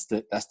 That's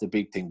the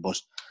big thing. But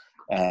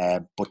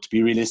to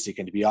be realistic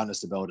and to be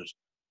honest about it,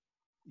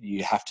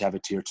 you have to have a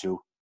Tier 2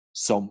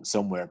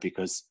 somewhere,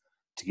 because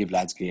to give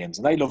lads games.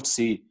 And I'd love to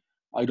see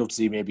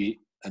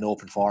maybe an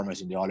open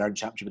format in the All-Ireland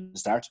Championship at the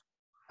start,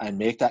 and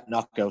make that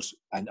knockout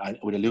and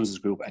with a losers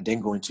group, and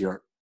then go into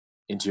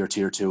your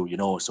Tier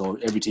 2. So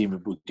every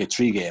team would get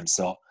 3 games.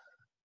 So,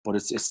 but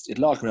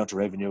it'll all come down to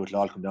revenue. It'll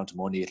all come down to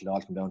money. It'll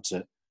all come down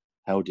to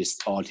how this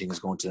all thing is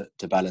going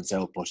to balance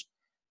out.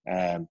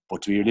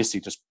 But to be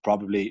realistic, there's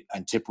probably,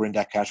 and Tip were in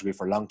that category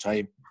for a long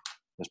time,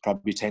 there's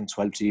probably 10,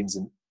 12 teams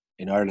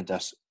in Ireland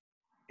that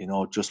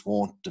just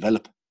won't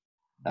develop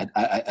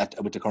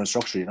with the current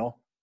structure.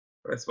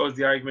 But I suppose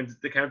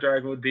the counter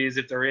argument would be, is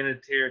if they're in a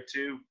Tier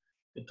 2,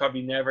 they'd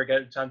probably never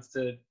get a chance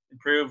to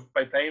improve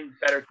by playing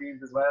better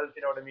teams as well, if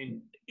you know what I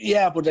mean.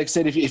 Yeah, but like I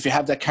said, if you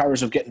have that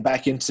carrot of getting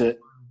back into,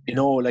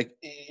 like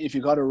if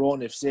you got a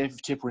run, if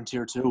Tip were in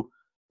Tier 2,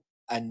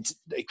 and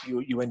like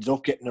you ended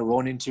up getting a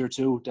run in Tier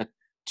 2, that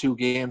 2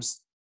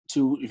 games,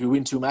 if you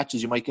win 2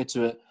 matches, you might get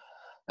to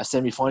a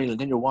semi-final, and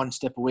then you're one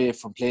step away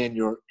from playing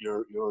your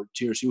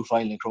Tier 2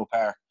 final in Croke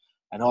Park,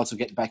 and also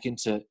getting back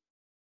into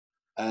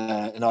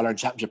an All-Ireland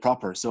Championship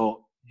proper.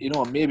 So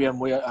maybe I'm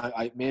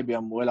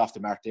well off the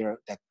mark there.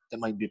 That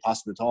might be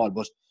possible at all,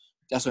 but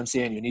that's what I'm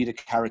saying. You need a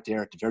carrot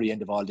there at the very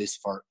end of all this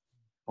for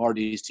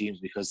these teams,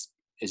 because,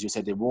 as you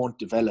said, they won't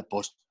develop,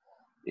 but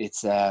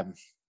it's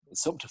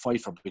something to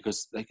fight for,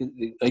 because like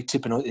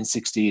tipping in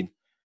 16,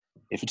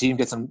 if a team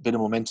gets a bit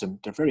of momentum,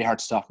 they're very hard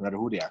to stop no matter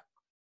who they are.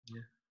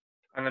 Yeah,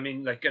 and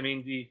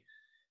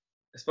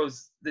I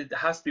suppose it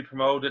has to be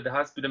promoted. There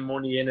has to be the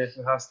money in it.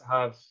 It has to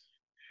have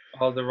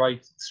all the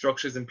right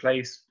structures in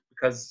place,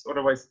 because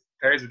otherwise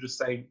players would just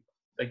say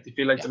like they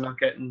feel like they're not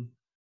getting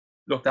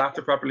looked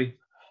after properly.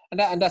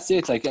 And that's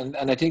it. Like, and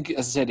I think,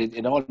 as I said,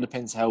 it all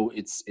depends how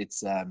it's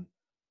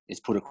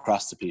put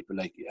across to people,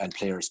 like, and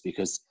players,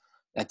 because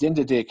at the end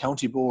of the day,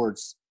 county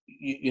boards,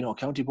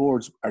 county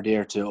boards are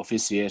there to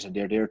officiate, and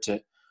they're there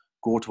to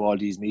go to all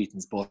these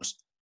meetings, but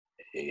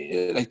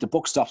like, the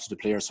buck stops with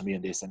the players for me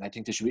on this, and I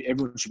think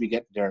everyone should be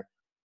getting their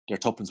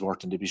tuppence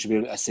worth, and they should be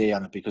able to say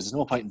on it, because there's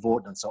no point in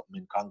voting on something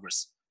in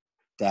Congress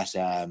that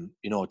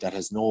that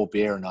has no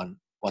bearing on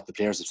what the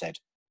players have said.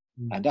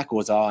 And that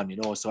goes on,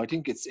 so I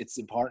think it's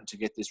important to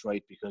get this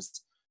right,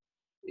 because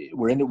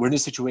we're in a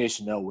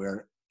situation now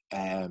where,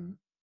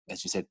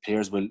 as you said,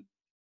 players will,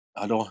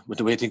 although with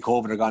the way things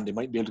COVID are gone, they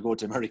might be able to go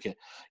to America.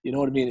 You know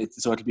what I mean?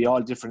 So it'll be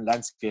all different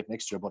landscape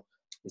next year, but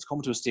it's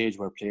come to a stage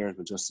where players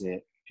will just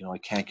say, I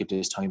can't give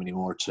this time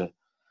anymore to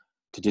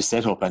this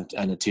setup and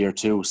a tier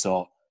 2.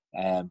 So,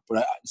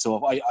 that's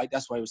why I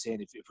was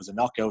saying, if it was a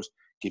knockout,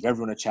 give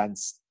everyone a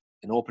chance,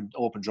 an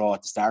open draw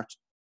at the start.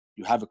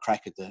 You have a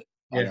crack at the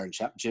All-Ireland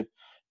Championship.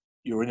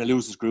 You're in a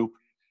losers group.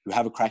 You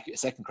have a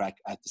second crack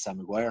at the Sam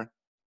Maguire,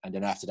 and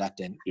then after that,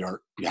 then you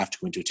have to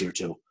go into a tier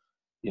 2,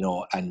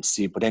 and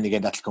see. But then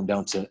again, that'll come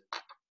down to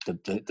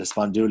the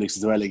spondulics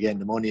as well. Again,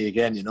 the money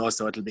again,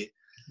 so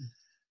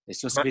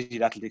it's just a pity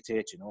that'll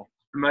dictate,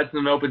 Imagine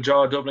an open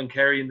draw, Dublin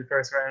Kerry in the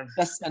first round.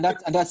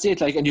 That's it.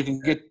 Like, and you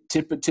can get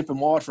Tip and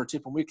Waterford,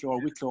 Tip and Wicklow,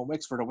 or Wicklow and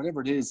Wexford, or whatever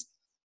it is,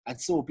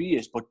 and so be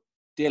it. But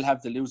they'll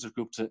have the loser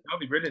group to. That'll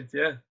be brilliant,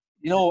 yeah.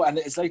 And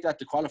it's like that.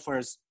 The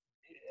qualifiers,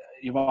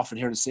 you've often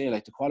heard us say,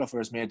 like, the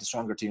qualifiers made the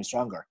stronger team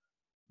stronger.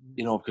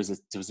 Because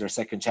it was their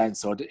second chance.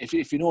 So if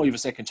you you have a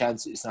second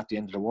chance, it's not the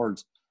end of the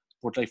world.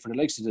 But like, for the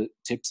likes of the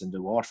Tips and the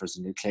Waterfords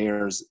and the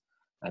Clares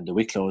and the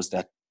Wicklows,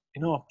 that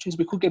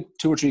we could get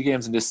 2 or 3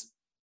 games in this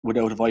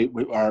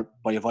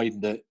by avoiding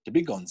the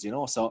big guns.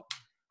 So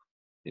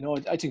I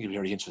think it'd be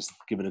very interesting.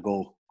 Give it a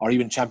go, or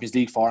even Champions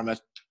League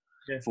format,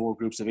 4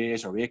 groups of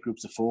 8 or 8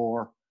 groups of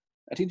 4.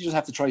 I think you just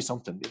have to try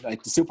something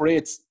like the Super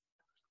 8s.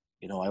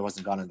 I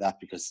wasn't gone on that,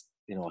 because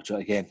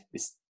again,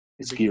 it's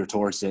geared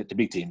towards the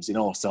big teams.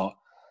 So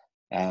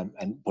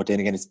but then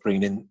again, it's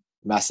bringing in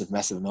massive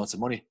amounts of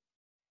money.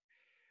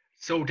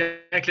 So,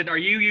 Declan, are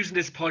you using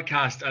this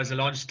podcast as a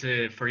launch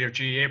for your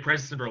GAA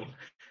president role?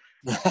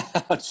 No,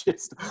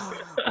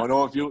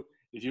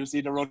 if you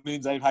see the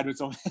run-ins I've had with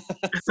some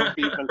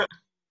people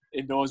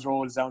in those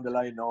roles down the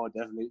line, no,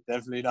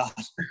 definitely not.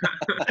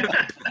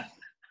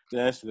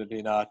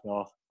 Definitely not.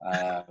 No.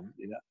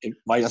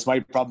 That's my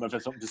problem. If I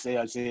have something to say,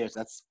 I'll say it.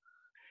 That's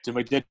to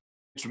my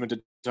detriment at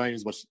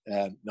times, but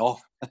no,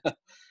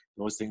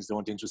 those things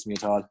don't interest me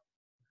at all.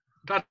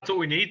 That's what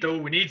we need, though.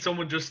 We need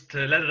someone just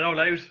to let it all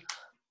out.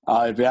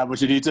 Yeah,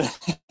 but you need to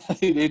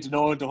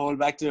know when to hold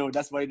back to.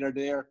 That's why they're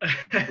there.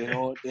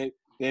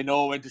 They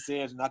know when to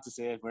say it and not to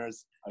say it.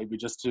 Whereas I'd be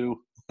just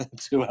too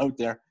out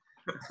there.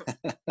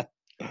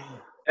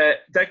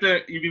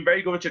 Declan, you've been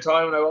very good with your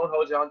time, and I won't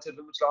hold you on to it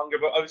much longer.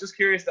 But I was just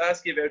curious to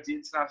ask you about the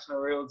international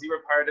rules. You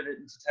were part of it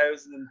in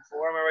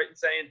 2004. Am I right in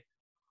saying?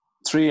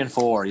 3 and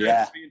 4,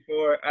 yeah. 3 and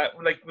 4.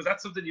 Was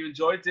that something you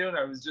enjoyed doing,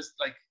 or was it just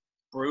like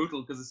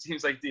brutal? Because it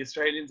seems like the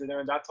Australians in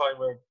there in that time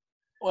were.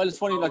 Well, it's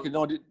funny. Like,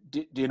 do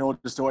you know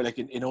the story? Like,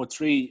 in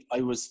 03,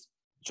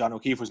 John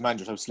O'Keefe was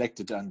manager. I was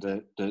selected, and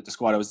the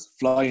squad. I was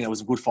flying. I was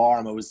in good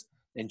form. I was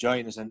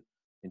enjoying it and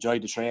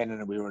enjoyed the training.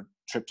 And we were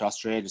trip to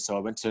Australia. So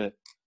I went to.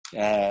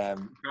 I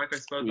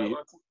suppose that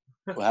was.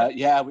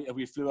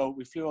 We flew out.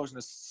 We flew out on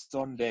a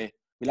Sunday.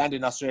 We landed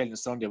in Australia on a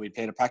Sunday. We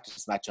played a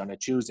practice match on a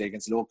Tuesday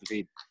against a local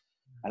team,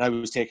 and I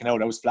was taken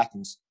out. I was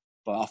flattened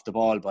off the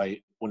ball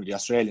by one of the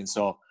Australians.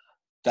 So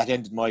that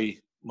ended my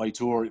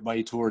tour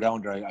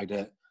down there. I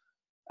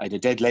had a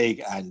dead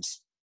leg, and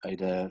I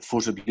had a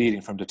foot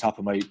bleeding from the top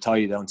of my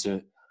thigh down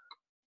to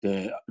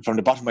from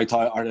the bottom of my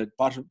thigh, or the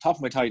top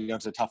of my thigh down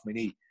to the top of my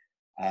knee.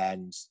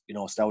 And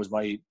so that was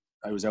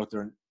I was out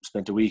there and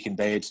spent a week in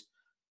bed.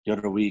 The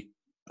other week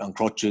on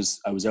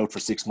crutches. I was out for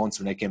 6 months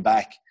when I came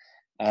back.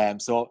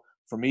 So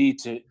for me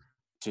to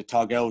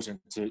tug out and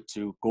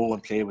to go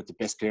and play with the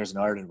best players in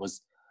Ireland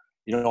was,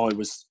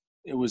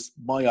 it was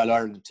my All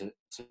Ireland to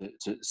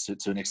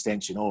an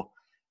extent,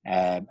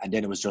 and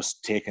then it was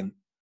just taken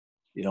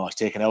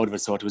out of it.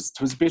 So it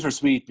was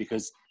bittersweet,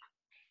 because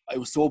I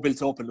was so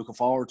built up and looking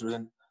forward to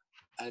it,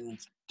 and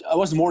I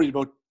wasn't worried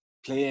about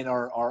playing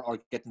or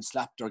getting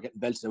slapped or getting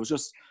belted. I was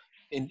just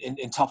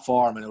in top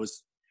form, and I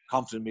was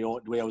confident in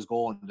the way I was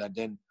going. And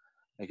then,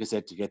 like I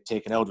said, to get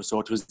taken out of it. So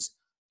it was,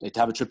 like, to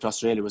have a trip to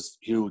Australia was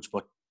huge,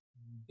 but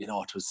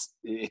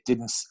it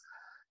didn't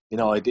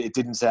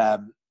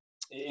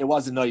it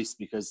wasn't nice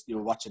because you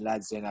were watching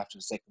lads then after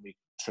the second week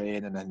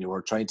training and you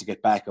were trying to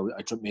get back.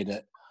 I made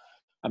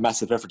a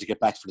massive effort to get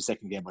back for the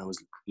second game, but it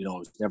was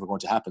never going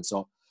to happen.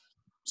 So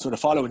the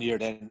following year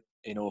then,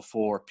 in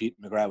 2004, Pete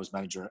McGrath was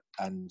manager,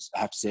 and I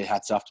have to say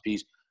hats off to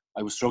Pete.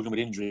 I was struggling with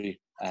injury.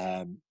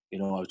 I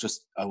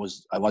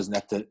wasn't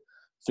at the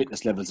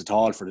fitness levels at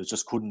all for it.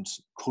 Just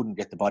couldn't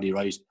get the body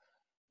right.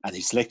 And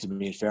he selected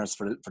me in fairness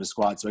for the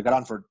squad. So I got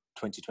on for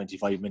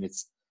 20-25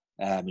 minutes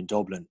in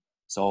Dublin.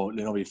 So,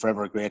 we're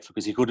forever grateful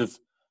because he could have,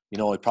 he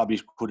probably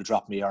could have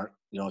dropped me or,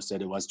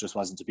 said it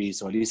wasn't to be.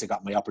 So at least I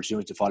got my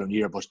opportunity the following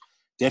year. But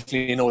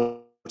definitely,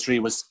 3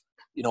 was,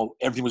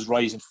 everything was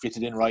right and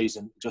fitted in right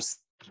and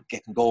just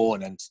getting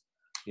going and,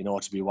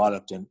 to be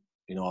walloped. And,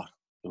 it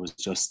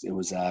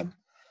was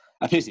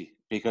a pity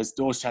because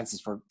those chances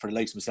for the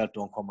likes of myself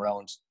don't come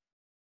around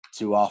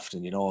too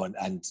often,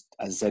 and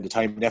as I said, the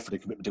time and effort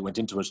and commitment that went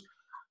into it,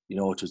 it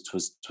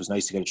was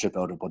nice to get a trip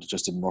out of it, but it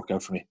just didn't work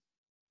out for me.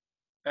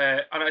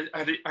 And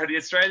are the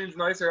Australians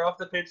nicer off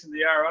the pitch than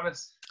they are on it?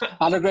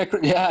 And they're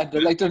great, yeah.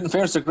 In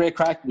fairness, they're great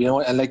crack,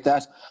 and like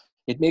that,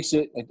 it makes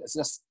you.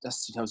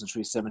 That's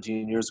 2003,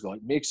 17 years ago.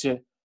 It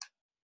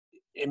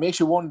makes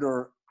you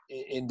wonder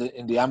in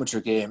the amateur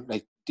game.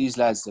 Like these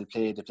lads, they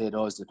play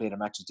their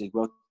matches, they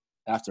go out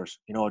after it.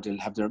 They'll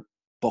have their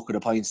bucket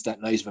of pints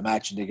that night of a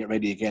match and they get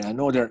ready again. I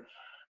know they're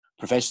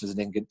professionals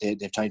and then they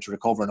have time to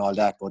recover and all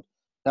that, but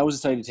that was the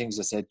side of things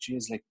I said,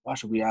 geez, like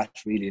what are we at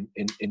really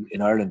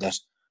in Ireland that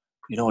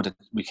that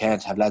we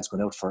can't have lads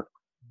going out for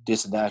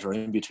this and that or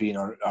in between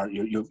or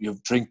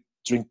you've drink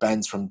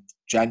bans from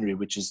January,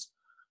 which is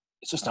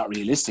it's just not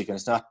realistic and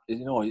it's not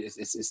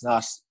it's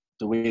not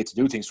the way to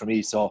do things for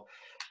me. So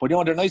but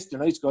they're nice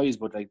guys,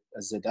 but like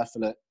as I said, that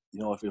fella,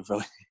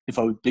 if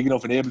I was big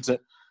enough and able to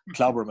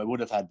clobber him, I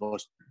would have had,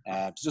 but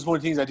it's just one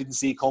of the things I didn't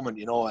see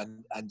coming,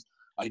 and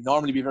I'd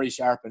normally be very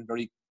sharp and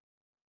very,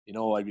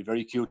 I'd be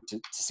very cute to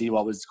see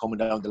what was coming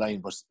down the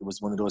line, but it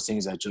was one of those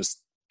things that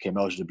just came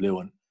out of the blue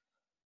and,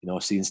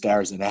 seeing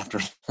stars and after.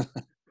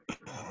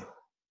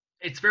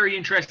 It's very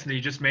interesting that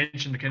you just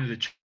mentioned the kind of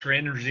the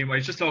training regime. I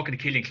was just talking to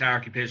Killian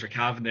Clark, he plays for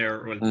Cavan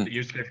there, he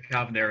used to play for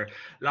Cavan there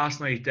last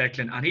night,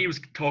 Declan, and he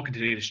was talking to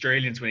the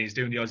Australians when he's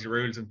doing the Aussie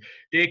rules, and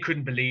they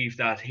couldn't believe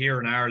that here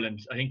in Ireland,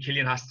 I think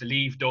Killian has to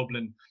leave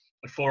Dublin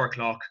at 4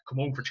 o'clock, come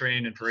home for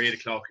training for 8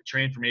 o'clock,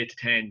 train from 8 to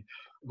 10,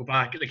 go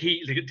back.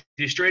 The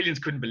Australians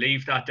couldn't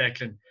believe that,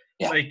 Declan.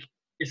 Yeah. Like,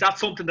 is that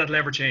something that'll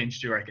ever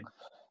change, do you reckon?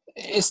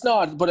 It's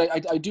not, but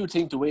I do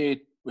think the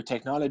way with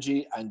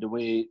technology and the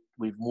way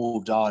we've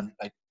moved on,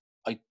 like,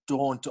 I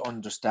don't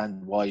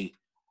understand why.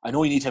 I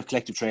know you need to have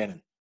collective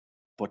training,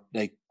 but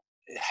like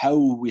how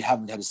we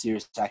haven't had a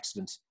serious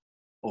accident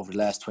over the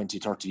last 20,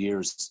 30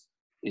 years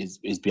is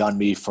beyond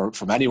me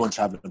from anyone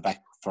travelling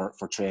back for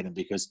training,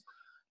 because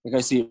like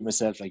I see it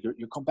myself, like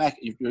you come back,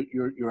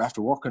 you're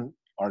after working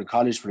or in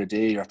college for the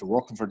day, you're after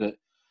working for the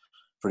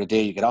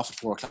day, you get off at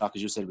 4 o'clock,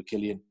 as you said with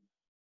Killian,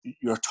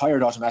 you're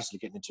tired automatically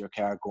getting into your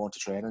car, going to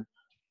training,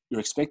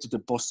 you're expected to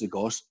bust a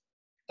gut,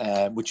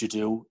 which you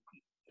do.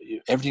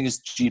 Everything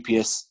is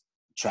GPS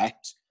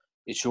tracked.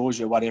 It shows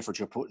you what effort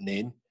you're putting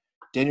in.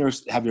 Then you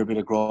have your bit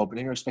of grub, and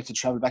then you're expected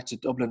to travel back to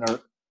Dublin. Or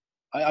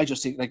I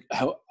just think like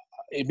how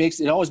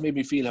it always made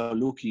me feel how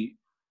lucky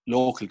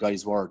local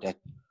guys were that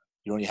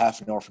you're only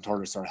half an hour from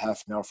Thurles or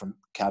half an hour from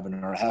Cavan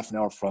or half an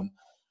hour from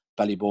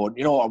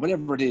Ballybone, or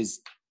whatever it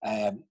is.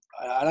 And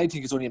I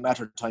think it's only a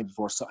matter of time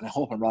before something. I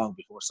hope I'm wrong,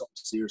 before something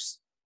serious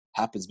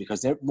happens,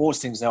 because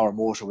most things now are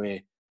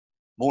motorway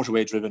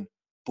driven.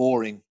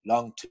 Boring,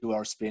 long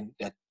 2-hour spin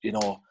that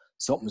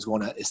something's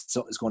going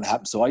to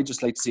happen. So I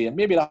just like to see, and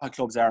maybe a lot of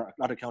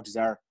counties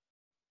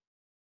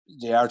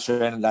they are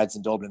training lads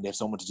in Dublin. They have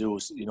someone to do,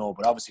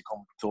 but obviously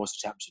come close to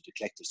championship, the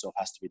collective stuff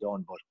has to be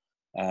done. But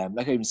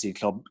like I even see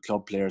club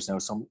players now.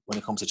 When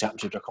it comes to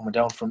championship, they're coming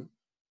down from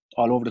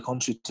all over the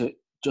country to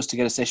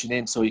get a session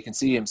in, so you can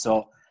see him.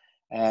 So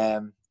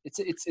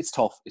it's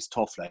tough. It's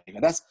tough, like,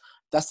 and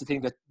that's the thing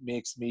that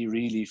makes me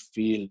really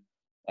feel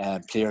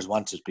players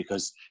want it,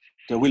 because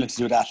they're willing to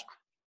do that,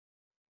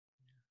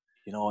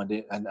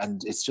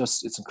 and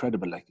it's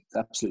incredible, like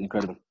absolutely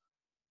incredible.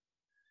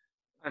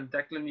 And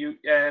Declan, you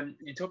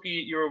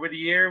were with a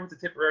year with the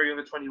Tipperary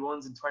under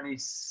 21s in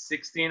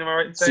 2016, am I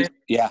right in saying?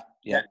 Yeah.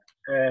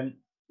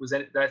 Was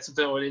that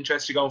something that would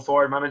interest you going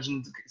forward,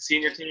 managing the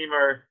senior team,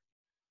 or?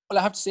 Well,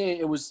 I have to say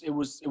it was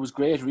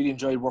great. I really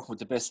enjoyed working with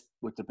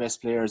the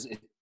best players.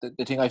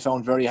 The thing I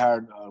found very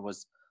hard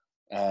was,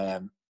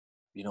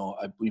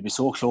 we'd be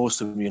so close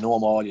to them, them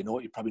all,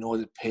 you probably know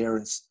the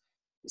parents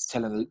is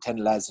telling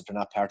lads that they're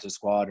not part of the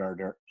squad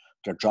or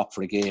they're dropped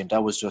for a game.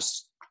 That was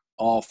just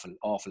awful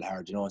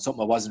hard, and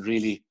something I wasn't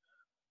really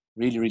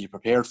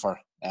prepared for.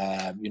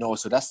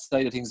 So that's the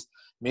side of things.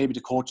 Maybe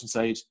the coaching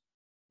side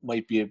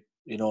might be I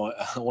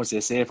won't say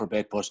a safer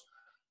bet, but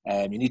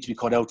you need to be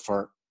cut out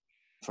for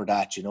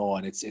that,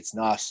 and it's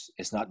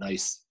not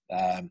nice.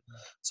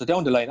 So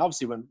down the line,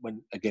 obviously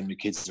when again the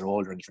kids are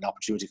older and if an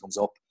opportunity comes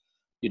up,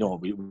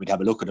 we'd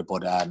have a look at it,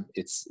 but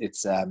it's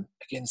again,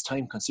 it's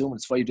time consuming.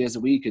 It's 5 days a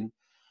week, and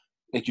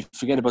like you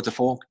forget about the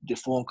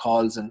phone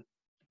calls and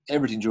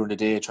everything during the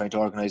day, trying to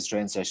organise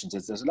training sessions.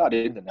 There's a lot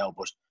in it now,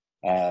 but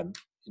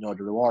you know,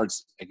 the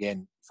rewards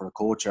again for a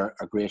coach are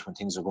great when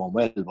things are going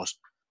well. But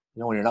you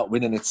know, when you're not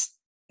winning, it's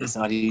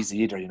not easy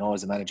either. You know,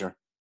 as a manager.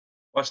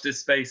 Watch this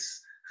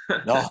space.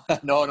 No.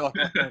 I'm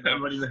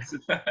only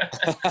messing.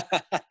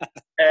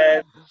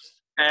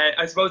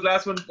 I suppose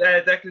last one,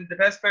 Declan, the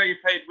best player you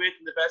played with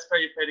and the best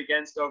player you played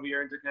against over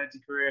your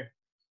intercounty career.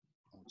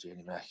 Oh,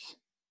 Jenny Mac.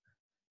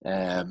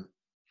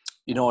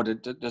 You know,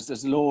 there's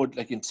a load,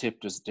 like in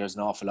Tip, there's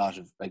an awful lot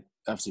of, like,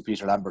 obviously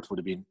Peter Lambert would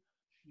have been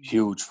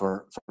huge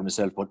for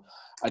myself, but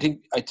I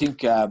think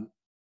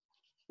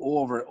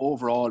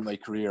overall my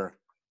career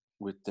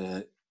with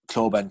the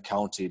club and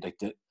county, like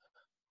the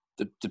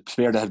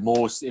player that had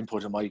most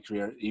input in my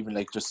career, even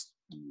like just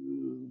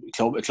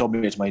a club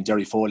mate of mine,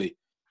 Derry Foley,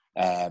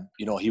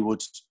 you know,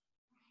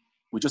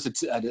 we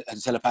just had a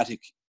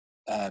telepathic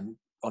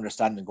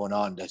understanding going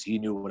on, that he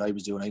knew what I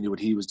was doing, I knew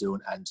what he was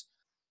doing, and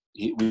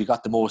we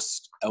got the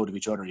most out of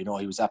each other. You know,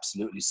 he was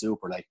absolutely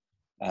super. Like,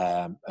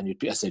 and I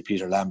said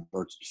Peter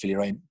Lambert, Philly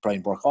Ryan,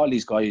 Brian Burke, all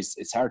these guys.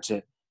 It's hard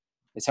to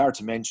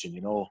mention.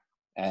 You know,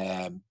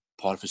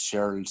 Paul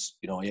Fitzgerald,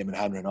 you know, Eamon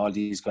Hanlon, all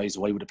these guys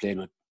who I would have played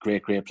with,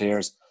 great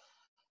players.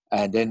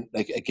 And then,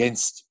 like,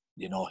 against,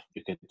 you know,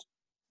 you could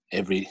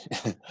every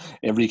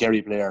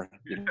Kerry player.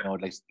 You know,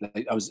 like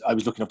I was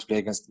looking up to play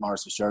against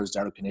Maurice Fitzgerald,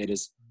 Darrell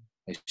Pinedas,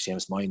 like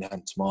Seamus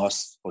Moynihan,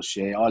 Tomas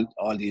O'Shea,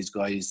 all these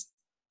guys.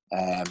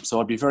 So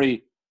I'd be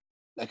very,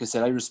 like I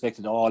said, I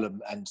respected all of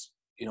them, and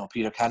you know,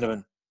 Peter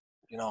Canavan,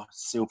 you know,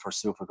 super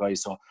guy.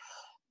 So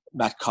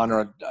Matt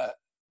Connor,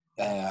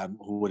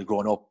 who would have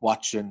grown up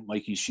watching,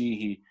 Mikey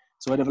Sheehy.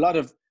 So I'd have a lot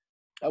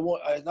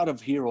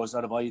of heroes, a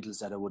lot of idols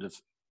that I would have,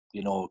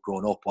 you know,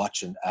 grown up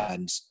watching.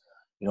 And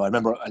you know, I'll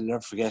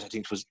never forget. I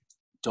think it was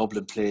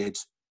Dublin played,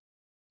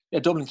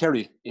 Dublin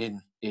Kerry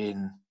in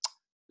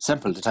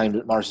Semple, the time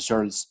that Maurice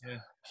Fitzgerald's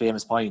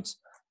famous point.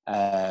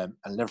 I'll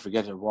never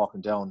forget it,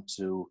 walking down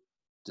to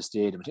the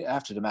stadium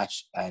after the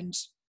match and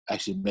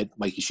actually met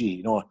Mikey Sheehy.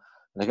 You know,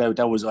 like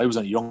I was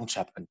a young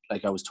chap, and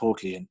like I was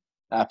totally in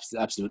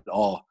absolute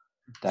awe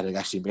that I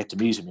actually get to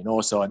meet him. You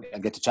know, so and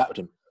get to chat with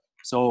him.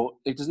 So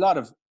like, there's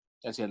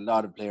a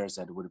lot of players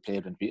that would have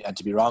played, and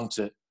to be wrong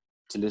to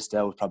list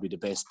out probably the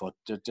best, but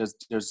there's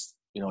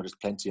you know, there's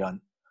plenty on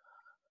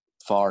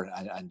for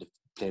and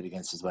played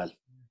against as well.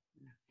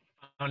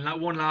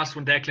 And one last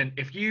one, Declan.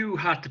 If you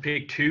had to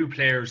pick two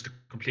players to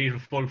complete a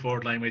full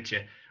forward line with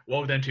you, what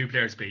would them two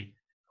players be?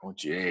 Oh,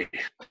 gee.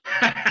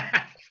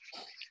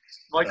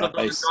 Michael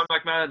Dunn and John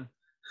McMahon.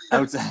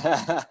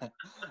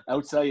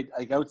 Outside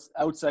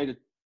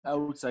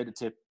the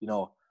Tip, you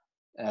know,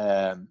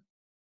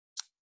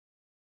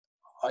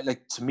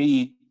 to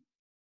me,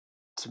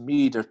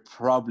 there's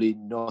probably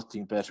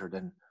nothing better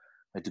than,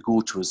 like, the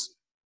Gooch was.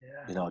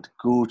 Yeah. You know, the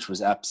Gooch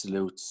was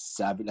absolute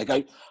savage.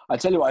 Like I'll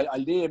tell you, I'll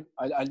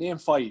name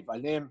five. I'll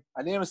name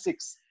a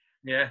six.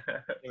 Yeah.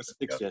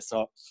 Yeah.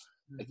 So,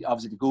 like,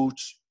 obviously the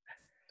Gooch,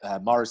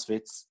 Maurice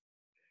Fitz,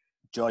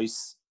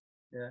 Joyce.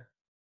 Yeah.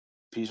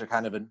 Peter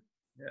Canavan.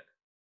 Yeah.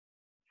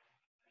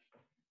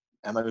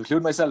 Am I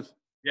including myself?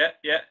 Yeah.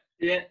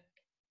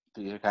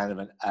 Peter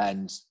Canavan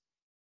and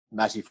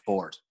Matty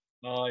Ford.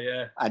 Oh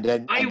yeah. And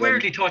then I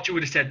weirdly thought you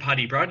would have said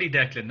Paddy Bradley,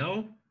 Declan.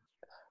 No.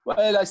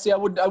 Well, I see. I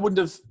wouldn't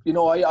have. You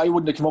know, I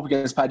wouldn't have come up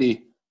against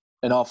Paddy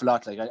an awful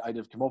lot. Like I'd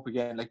have come up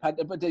again, like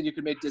Paddy, but then you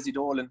could make Desi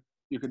Dolan.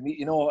 You could meet.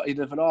 You know, I'd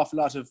have an awful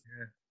lot of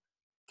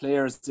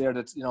players there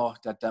that, you know,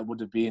 that would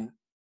have been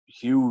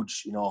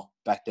huge. You know,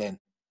 back then.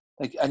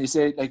 Like, and you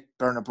say like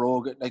Bernard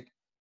Brogan. Like,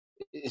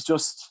 it's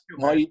just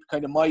my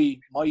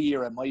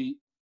era,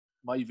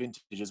 my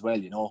vintage as well.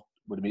 You know,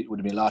 would have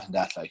been a lot in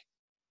that. Like,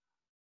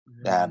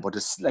 but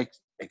it's like,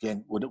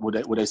 again,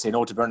 would I say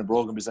no to Bernard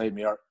Brogan beside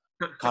me, or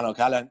Conor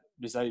O'Callaghan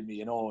beside me?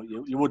 You know,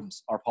 you wouldn't.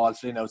 Or Paul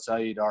Flynn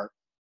outside, or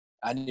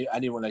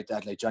anyone like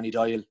that, like Johnny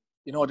Doyle.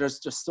 You know, there's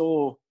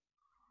so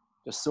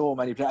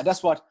many players, and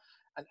that's what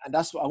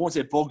I won't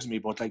say it bugs me,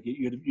 but like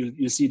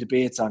you'll see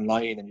debates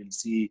online, and you'll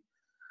see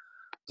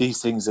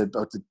these things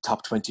about the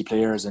top 20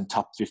 players and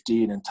top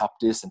 15 and top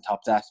this and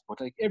top that.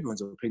 But like,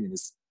 everyone's opinion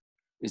is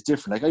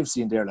different. Like, I'm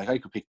seeing there, like, I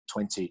could pick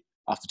 20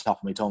 off the top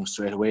of my tongue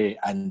straight away,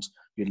 and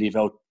you leave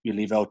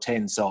out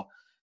 10. So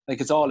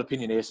like, it's all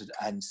opinionated,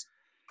 and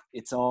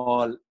it's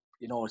all,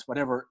 you know, it's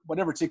whatever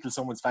tickles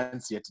someone's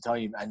fancy at the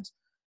time. And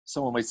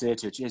someone might say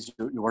to you, geez,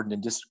 you weren't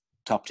in this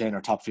top 10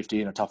 or top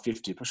 15 or top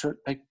 50. But sure,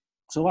 like,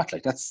 so what?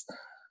 Like, that's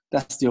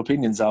the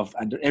opinions of,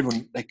 and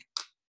everyone, like,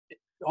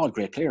 all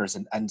great players,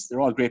 and they're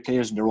all great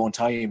players in their own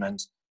time,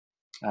 and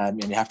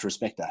you have to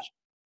respect that.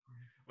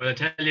 Well, I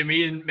tell you,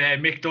 me and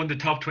Mick done the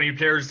top 20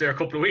 players there a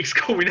couple of weeks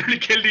ago. We nearly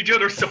killed each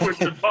other, so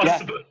it's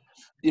impossible. Yeah.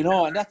 You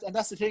know, and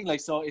that's the thing. Like,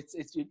 so it's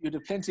you'd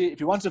have plenty.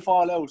 If you want to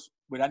fall out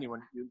with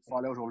anyone, you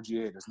fall out over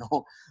GA.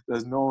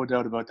 There's no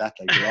doubt about that.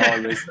 Like,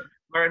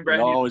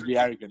 you'll always be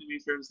arrogant.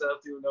 For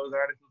himself doing those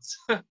articles.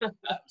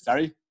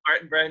 Sorry.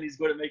 Martin Brownlee's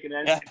good at making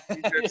anything.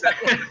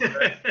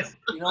 Yeah.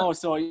 You know,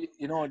 so you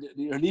know,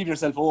 you're leaving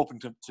yourself open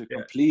to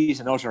complete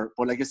and utter.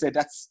 But like I said,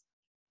 that's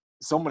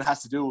someone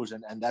has to do it,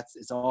 and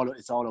it's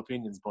all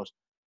opinions. But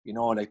You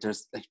know, like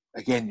there's like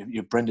again,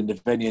 you've Brendan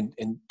Devaney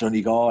in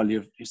Donegal,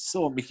 you've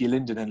so Mickey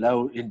Linden and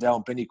Lau in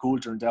down, Benny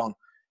Coulter and down.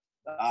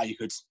 You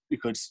could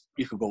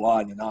go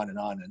on and on and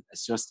on, and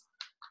it's just,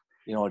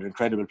 you know, the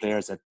incredible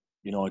players that,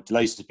 you know,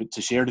 delighted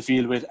to share the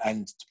field with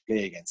and to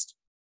play against.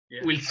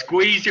 Yeah. We'll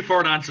squeeze you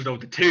for an answer though.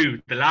 The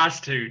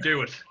last two,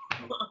 do it.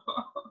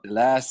 The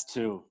last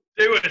two.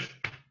 Do it.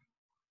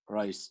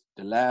 Right,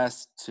 the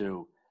last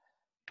two.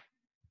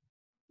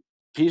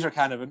 Peter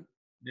Canavan.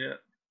 Yeah.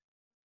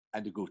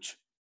 And the Gooch.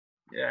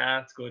 Yeah,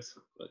 that's good.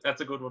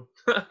 That's a good one.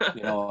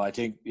 You know, I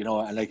think, you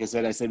know, and like I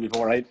said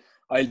before,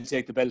 I'll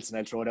take the belts and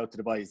I'll throw it out to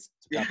the boys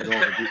to cap it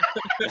over.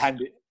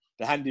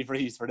 The handy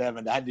freeze for them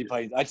and the handy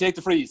pint. I'll take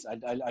the freeze.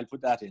 I'll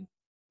put that in.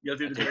 You'll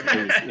do the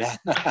freeze. Yeah.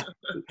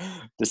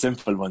 The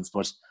simple ones,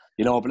 but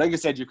you know, but like I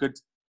said, you could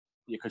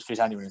fit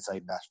anyone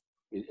inside that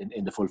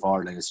in the full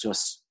forward line. It's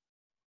just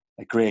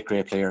like great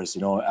players,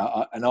 you know,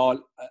 and all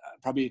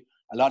probably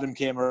a lot of them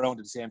came around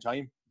at the same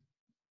time.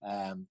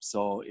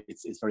 So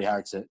it's very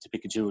hard to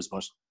pick and choose,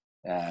 but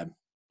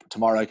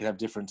tomorrow I could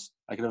have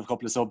a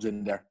couple of subs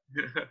in there.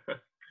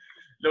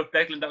 Look,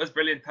 Declan, that was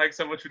brilliant. Thanks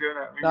so much for doing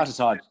that. Really. Not at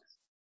all.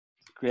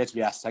 Great to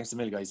be asked. Thanks a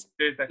million, guys.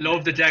 Cheers,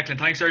 love the Declan.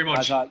 Thanks very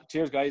much.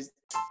 Cheers, guys.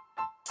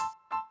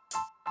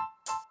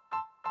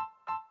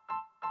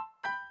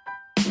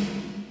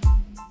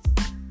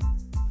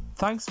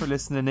 Thanks for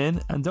listening in,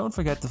 and don't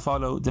forget to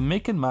follow the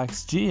Mick and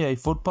Max GAA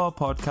Football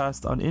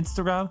Podcast on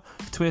Instagram,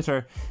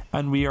 Twitter,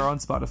 and we are on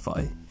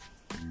Spotify.